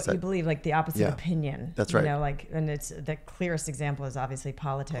you believe. What you believe, like the opposite opinion. That's right. And it's the clearest example is obviously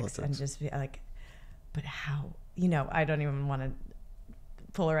politics. And just be like, but how? I don't even want to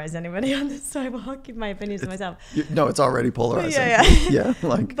polarize anybody on this, so I will keep my opinions to myself. No, it's already polarizing. Yeah.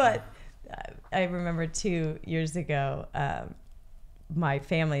 Like, but I remember 2 years ago, my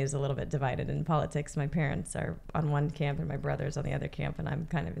family is a little bit divided in politics. My parents are on one camp and my brother's on the other camp, and I'm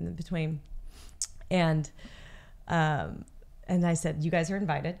kind of in between. And I said, you guys are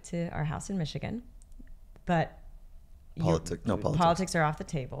invited to our house in Michigan, but politics are off the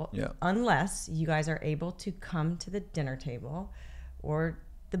table unless you guys are able to come to the dinner table or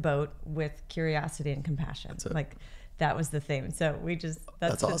the boat with curiosity and compassion. Like, that was the theme. So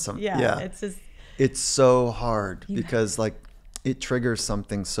that's awesome. Yeah. It's so hard because, like, it triggers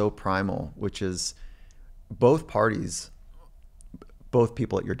something so primal, which is both parties, both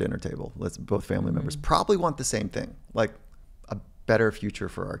people at your dinner table, both family members probably want the same thing, like a better future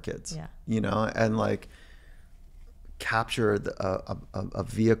for our kids, and like capture a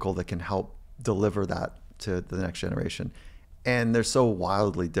vehicle that can help deliver that to the next generation. And they're so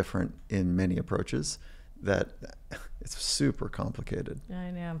wildly different in many approaches that it's super complicated.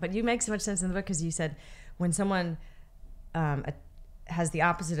 I know, but you make so much sense in the book because you said when someone has the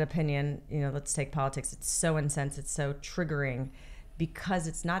opposite opinion, let's take politics, it's so intense, it's so triggering because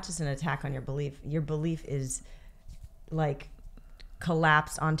it's not just an attack on your belief. Your belief is like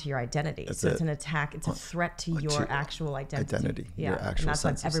collapsed onto your identity. It's an attack, it's a threat to your actual identity. Your actual, and that's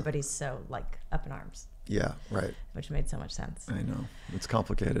why everybody's so like up in arms. Yeah, right. Which made so much sense. I know. It's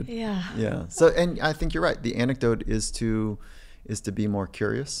complicated. Yeah. So, and I think you're right. The antidote is to be more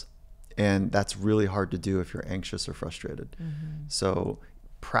curious. And that's really hard to do if you're anxious or frustrated. Mm-hmm. So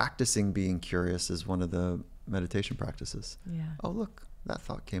practicing being curious is one of the meditation practices. Yeah. Oh, look, that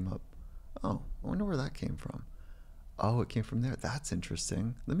thought came up. Oh, I wonder where that came from. Oh, it came from there. That's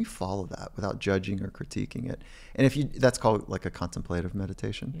interesting. Let me follow that without judging or critiquing it. And that's called like a contemplative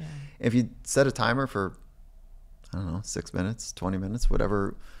meditation. Yeah. If you set a timer for, 6 minutes, 20 minutes,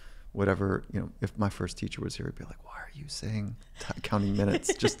 whatever, if my first teacher was here, he'd be like, why are you saying counting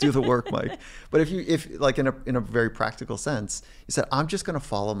minutes? Just do the work, Mike. But if like in a very practical sense, you said, I'm just going to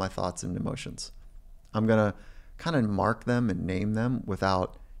follow my thoughts and emotions. I'm going to kind of mark them and name them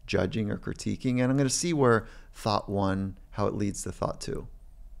without judging or critiquing. And I'm going to see where thought 1, how it leads to thought 2.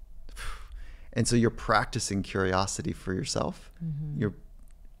 And so you're practicing curiosity for yourself. Mm-hmm.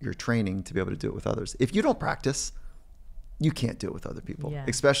 You're training to be able to do it with others. If you don't practice, you can't do it with other people,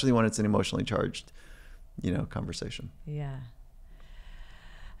 especially when it's an emotionally charged, conversation. Yeah.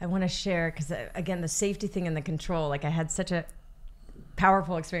 I want to share, because again, the safety thing and the control, like I had such a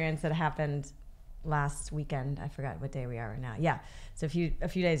powerful experience that happened last weekend. I forgot what day we are right now. Yeah. So a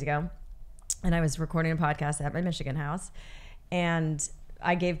few days ago, and I was recording a podcast at my Michigan house, and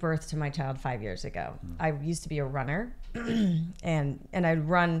I gave birth to my child 5 years ago. I used to be a runner and I'd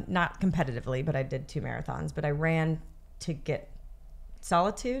run, not competitively, but I did 2 marathons, but I ran to get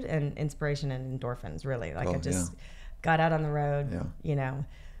solitude and inspiration and endorphins, really. Like Oh, I just got out on the road, Yeah. you know,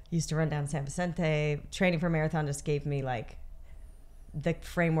 used to run down San Vicente. Training for a marathon just gave me like the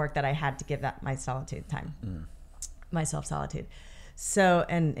framework that I had to give that my solitude time, myself solitude. So,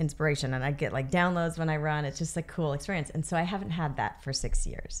 and inspiration. And I get like downloads when I run. It's just a cool experience. And so I haven't had that for 6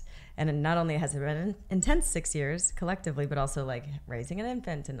 years. And not only has it been an intense 6 years collectively, but also like raising an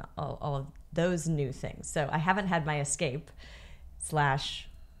infant and all of those new things. So I haven't had my escape /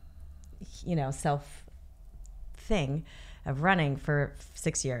 you know, self thing of running for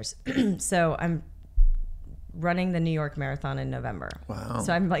 6 years. So I'm running the New York Marathon in November. Wow.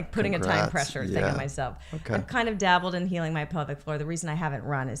 So I'm like putting Congrats. a time pressure thing on myself. Okay. I've kind of dabbled in healing my pelvic floor. The reason I haven't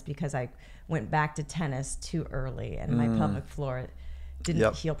run is because I went back to tennis too early and my pelvic floor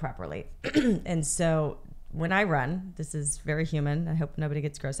didn't heal properly. And so when I run, this is very human. I hope nobody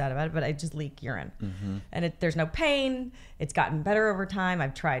gets grossed out about it, but I just leak urine. And there's no pain. It's gotten better over time.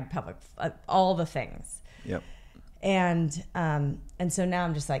 I've tried pelvic, all the things. Yep. And so now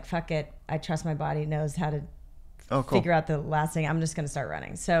I'm just like, fuck it. I trust my body knows how to figure out the last thing. I'm just going to start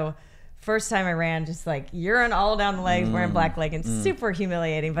running. So first time I ran, just like urine all down the legs, wearing black leggings, super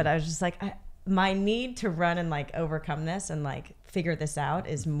humiliating. But I was just like, my need to run and like overcome this and like figure this out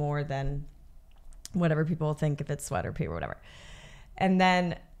is more than whatever people think, if it's sweat or pee or whatever. And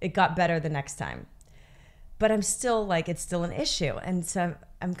then it got better the next time. But I'm still like, it's still an issue. And so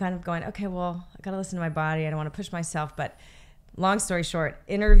I'm kind of going, okay, well, I got to listen to my body. I don't want to push myself. But long story short,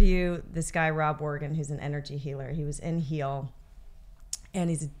 interview this guy, Rob Morgan, who's an energy healer. He was in Heal, and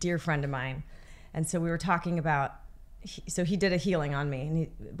he's a dear friend of mine. And so we were talking about, so he did a healing on me.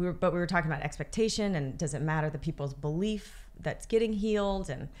 And we were talking about expectation and does it matter the people's belief that's getting healed?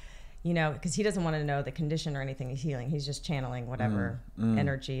 And, you know, because he doesn't want to know the condition or anything he's healing. He's just channeling whatever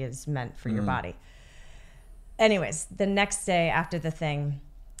energy is meant for your body. Anyways, the next day after the thing,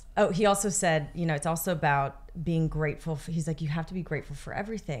 he also said, you know, it's also about being grateful. He's like, you have to be grateful for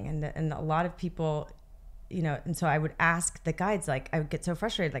everything. And a lot of people, you know, and so I would ask the guides, like, I would get so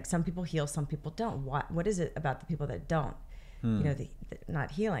frustrated, like some people heal, some people don't. What is it about the people that don't, you know, the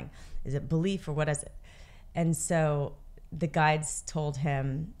not healing? Is it belief or what is it? And so the guides told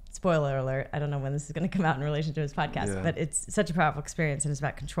him, spoiler alert, I don't know when this is going to come out in relation to his podcast, but it's such a powerful experience and it's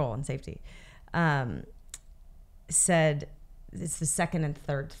about control and safety. Said it's the second and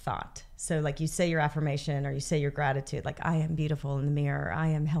third thought. So like you say your affirmation or you say your gratitude, like I am beautiful in the mirror, I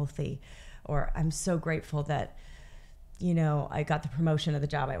am healthy, or I'm so grateful that, you know, I got the promotion of the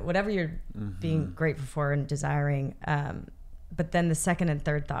job, whatever you're being grateful for and desiring. But then the second and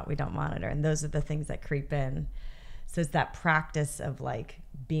third thought we don't monitor. And those are the things that creep in. So it's that practice of like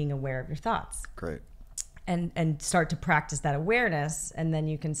being aware of your thoughts. Great. And start to practice that awareness. And then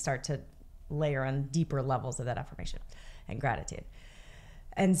you can start to layer on deeper levels of that affirmation and gratitude.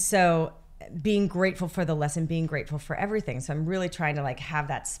 And so being grateful for the lesson, being grateful for everything. So I'm really trying to like have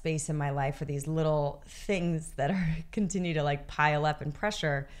that space in my life for these little things that are continue to like pile up and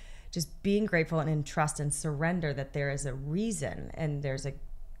pressure, just being grateful and in trust and surrender that there is a reason and there's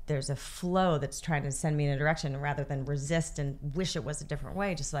a flow that's trying to send me in a direction rather than resist and wish it was a different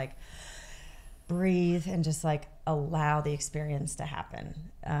way. Just like breathe and just like allow the experience to happen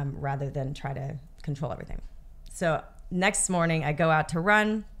rather than try to control everything. So next morning I go out to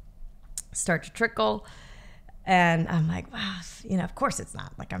run, start to trickle, and I'm like, wow, you know, of course it's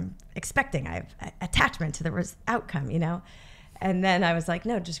not like I'm expecting. I have attachment to the outcome, you know? And then I was like,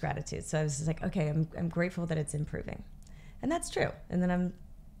 no, just gratitude. So I was just like, okay, I'm grateful that it's improving. And that's true. And then I'm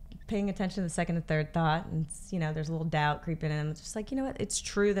paying attention to the second and third thought, and you know, there's a little doubt creeping in. I'm just like, you know what? It's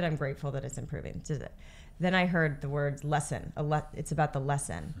true that I'm grateful that it's improving. Then I heard the words lesson. It's about the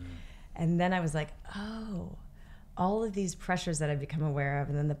lesson. And then I was like, oh, all of these pressures that I've become aware of,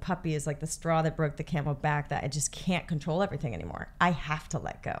 and then the puppy is like the straw that broke the camel back, that I just can't control everything anymore. I have to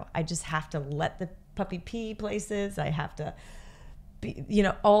let go. I just have to let the puppy pee places. I have to be, you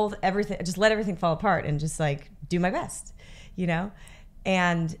know, everything, just let everything fall apart and just like do my best, you know?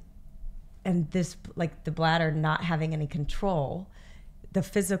 And this, like the bladder not having any control, the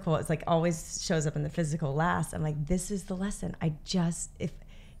physical is like always shows up in the physical last. I'm like, this is the lesson.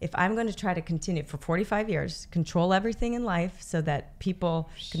 If I'm going to try to continue for 45 years, control everything in life so that people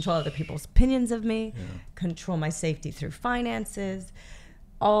control other people's opinions of me, control my safety through finances,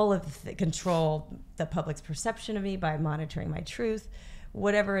 control the public's perception of me by monitoring my truth,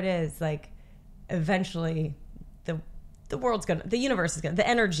 whatever it is, like eventually the world's gonna, the universe is gonna, the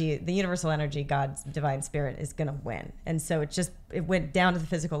energy, the universal energy, God's divine spirit is gonna win. And so it went down to the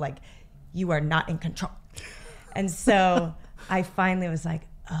physical, like you are not in control. And so I finally was like,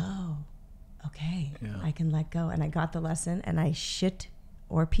 oh, okay, I can let go. And I got the lesson and I shit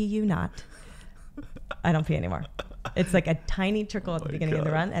or pee you not. I don't pee anymore. It's like a tiny trickle at the beginning of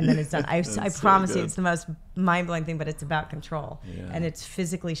the run, and then it's done. I promise you, it's the most mind-blowing thing, but it's about control. Yeah. And it's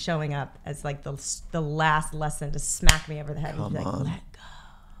physically showing up as like the last lesson to smack me over the head. Come and be like, on. let go.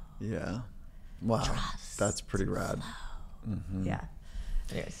 Yeah. Wow. Trust. That's pretty rad. Mm-hmm. Yeah.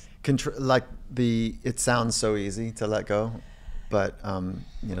 Anyways. It sounds so easy to let go, but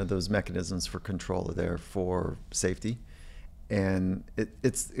those mechanisms for control are there for safety, and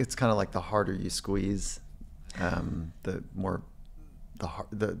it's kind of like the harder you squeeze, the more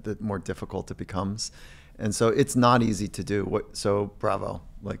difficult it becomes, and so it's not easy to do. So bravo,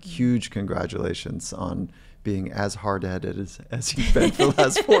 like huge congratulations on being as hard-headed as you've been for the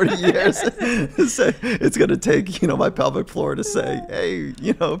last 40 years. It's going to take, my pelvic floor to say, hey,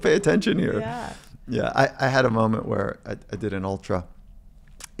 pay attention here. Yeah. Yeah. I had a moment where I did an ultra,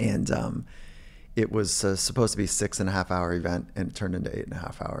 and it was supposed to be a 6.5 hour event, and it turned into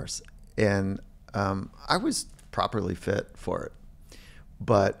 8.5 hours. And I was properly fit for it,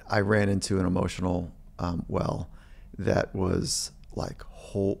 but I ran into an emotional well that was like,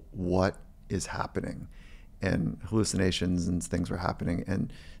 what is happening? And hallucinations and things were happening.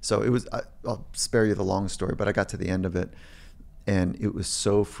 And so it was, I'll spare you the long story, but I got to the end of it and it was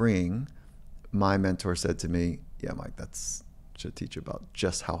so freeing. My mentor said to me, yeah, Mike, that's should teach you about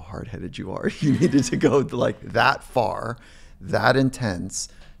just how hard-headed you are. You needed to go like that far, that intense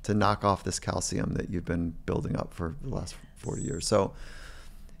to knock off this calcium that you've been building up for the last 40 years. So,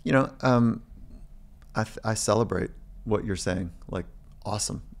 I celebrate what you're saying, like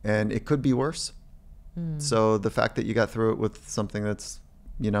awesome. And it could be worse. So the fact that you got through it with something that's,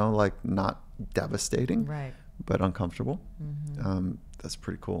 like not devastating, right, but uncomfortable, that's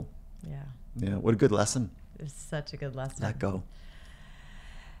pretty cool. Yeah. Yeah. What a good lesson. It's such a good lesson. Let go.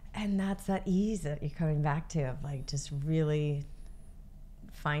 And that's that ease that you're coming back to, of like just really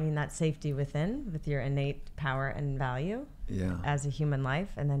finding that safety within with your innate power and value as a human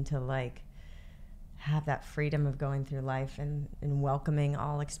life, and then to like have that freedom of going through life and welcoming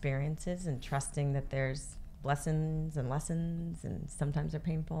all experiences and trusting that there's lessons and sometimes they're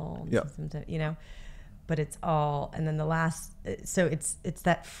painful. Yeah. Sometimes, but it's all, and then the last, so it's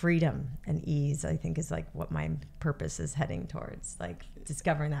that freedom and ease, I think, is like what my purpose is heading towards, like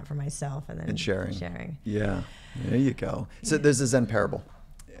discovering that for myself and then sharing. Yeah. There you go. So there's a Zen parable.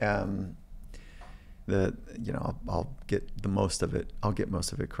 I'll get the most of it. I'll get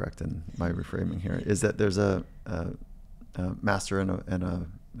most of it correct in my reframing here. Is that there's a master and a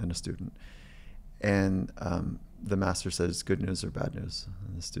student, and the master says good news or bad news,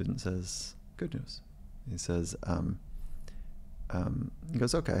 and the student says good news. He says, he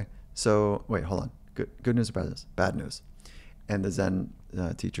goes, okay. So wait, hold on. Good news or bad news? Bad news. And the Zen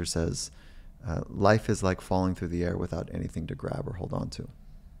teacher says, life is like falling through the air without anything to grab or hold on to.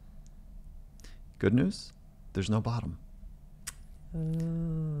 Good news, there's no bottom.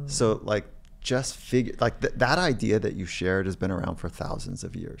 Ooh. So like just figure, like that idea that you shared has been around for thousands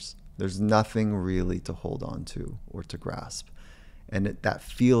of years. There's nothing really to hold on to or to grasp. And that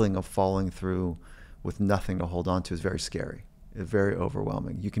feeling of falling through with nothing to hold on to is very scary. It's very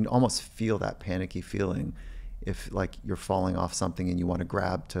overwhelming. You can almost feel that panicky feeling if like you're falling off something and you want to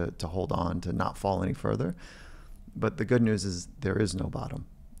grab to hold on to not fall any further. But the good news is there is no bottom.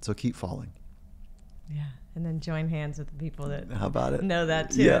 So keep falling. Yeah, and then join hands with the people that How about it? know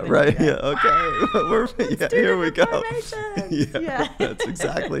that too. Yeah, right. Yeah, okay. Here we go. Yeah, that's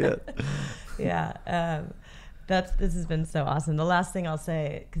exactly it. Yeah, this has been so awesome. The last thing I'll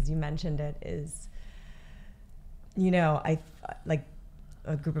say, because you mentioned it, is, I like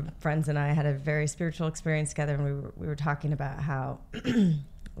a group of friends and I had a very spiritual experience together, and we were talking about how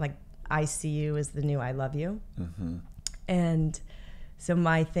like I see you as the new I love you, and so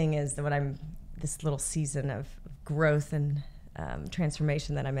my thing is that this little season of growth and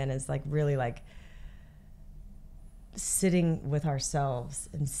transformation that I'm in is like really like sitting with ourselves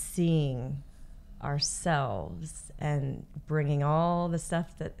and seeing ourselves and bringing all the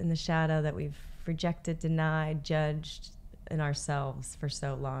stuff that in the shadow that we've rejected, denied, judged in ourselves for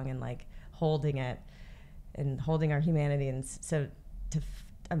so long, and like holding it and holding our humanity. And so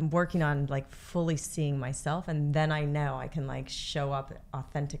I'm working on like fully seeing myself, and then I know I can like show up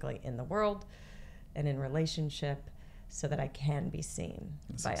authentically in the world and in relationship so that I can be seen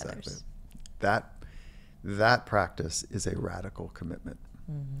by others. That practice is a radical commitment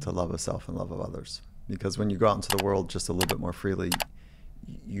to love of self and love of others. Because when you go out into the world just a little bit more freely,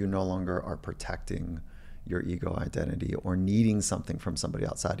 you no longer are protecting your ego identity or needing something from somebody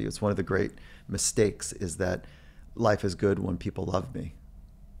outside of you. It's one of the great mistakes, is that life is good when people love me.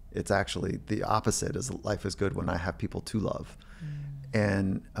 It's actually the opposite, is life is good when I have people to love.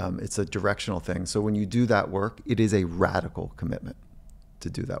 And it's a directional thing. So when you do that work, it is a radical commitment to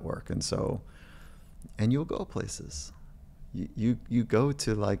do that work. And you'll go places. You go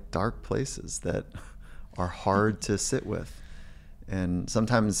to like dark places that are hard to sit with. And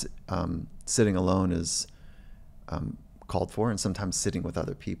sometimes sitting alone is called for, and sometimes sitting with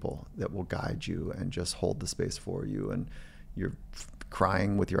other people that will guide you and just hold the space for you. And you're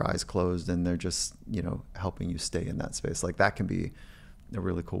crying with your eyes closed, and they're just, helping you stay in that space. Like that can be a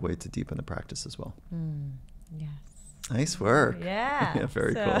really cool way to deepen the practice as well. Yes. Nice work. Yeah. Yeah,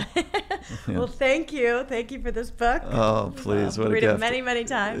 very cool. Yeah. Well, thank you. Thank you for this book. Oh, please. What a read gift. it many, many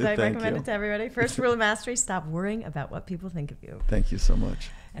times. I Thank recommend you. it to everybody. First rule of mastery, stop worrying about what people think of you. Thank you so much.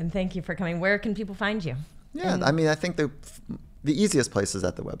 And thank you for coming. Where can people find you? Yeah, I think the easiest place is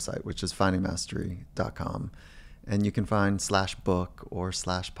at the website, which is findingmastery.com. And you can find /book or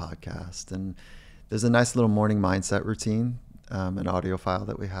 /podcast. And there's a nice little morning mindset routine, an audio file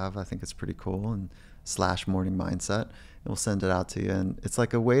that we have. I think it's pretty cool. And /morning mindset. And we'll send it out to you. And it's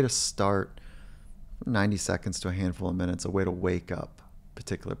like a way to start 90 seconds to a handful of minutes, a way to wake up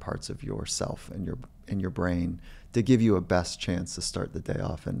particular parts of yourself and your brain to give you a best chance to start the day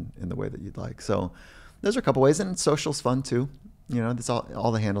off in the way that you'd like. So those are a couple ways. And social's fun too. That's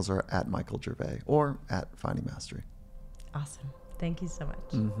all the handles are at Michael Gervais or at Finding Mastery. Awesome. Thank you so much.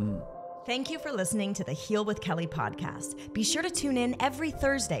 Mm-hmm. Thank you for listening to the Heal with Kelly podcast. Be sure to tune in every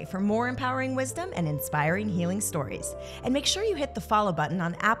Thursday for more empowering wisdom and inspiring healing stories. And make sure you hit the follow button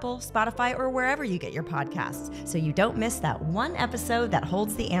on Apple, Spotify, or wherever you get your podcasts so you don't miss that one episode that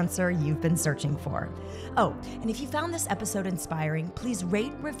holds the answer you've been searching for. Oh, and if you found this episode inspiring, please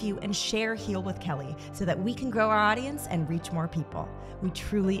rate, review, and share Heal with Kelly so that we can grow our audience and reach more people. We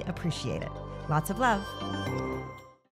truly appreciate it. Lots of love.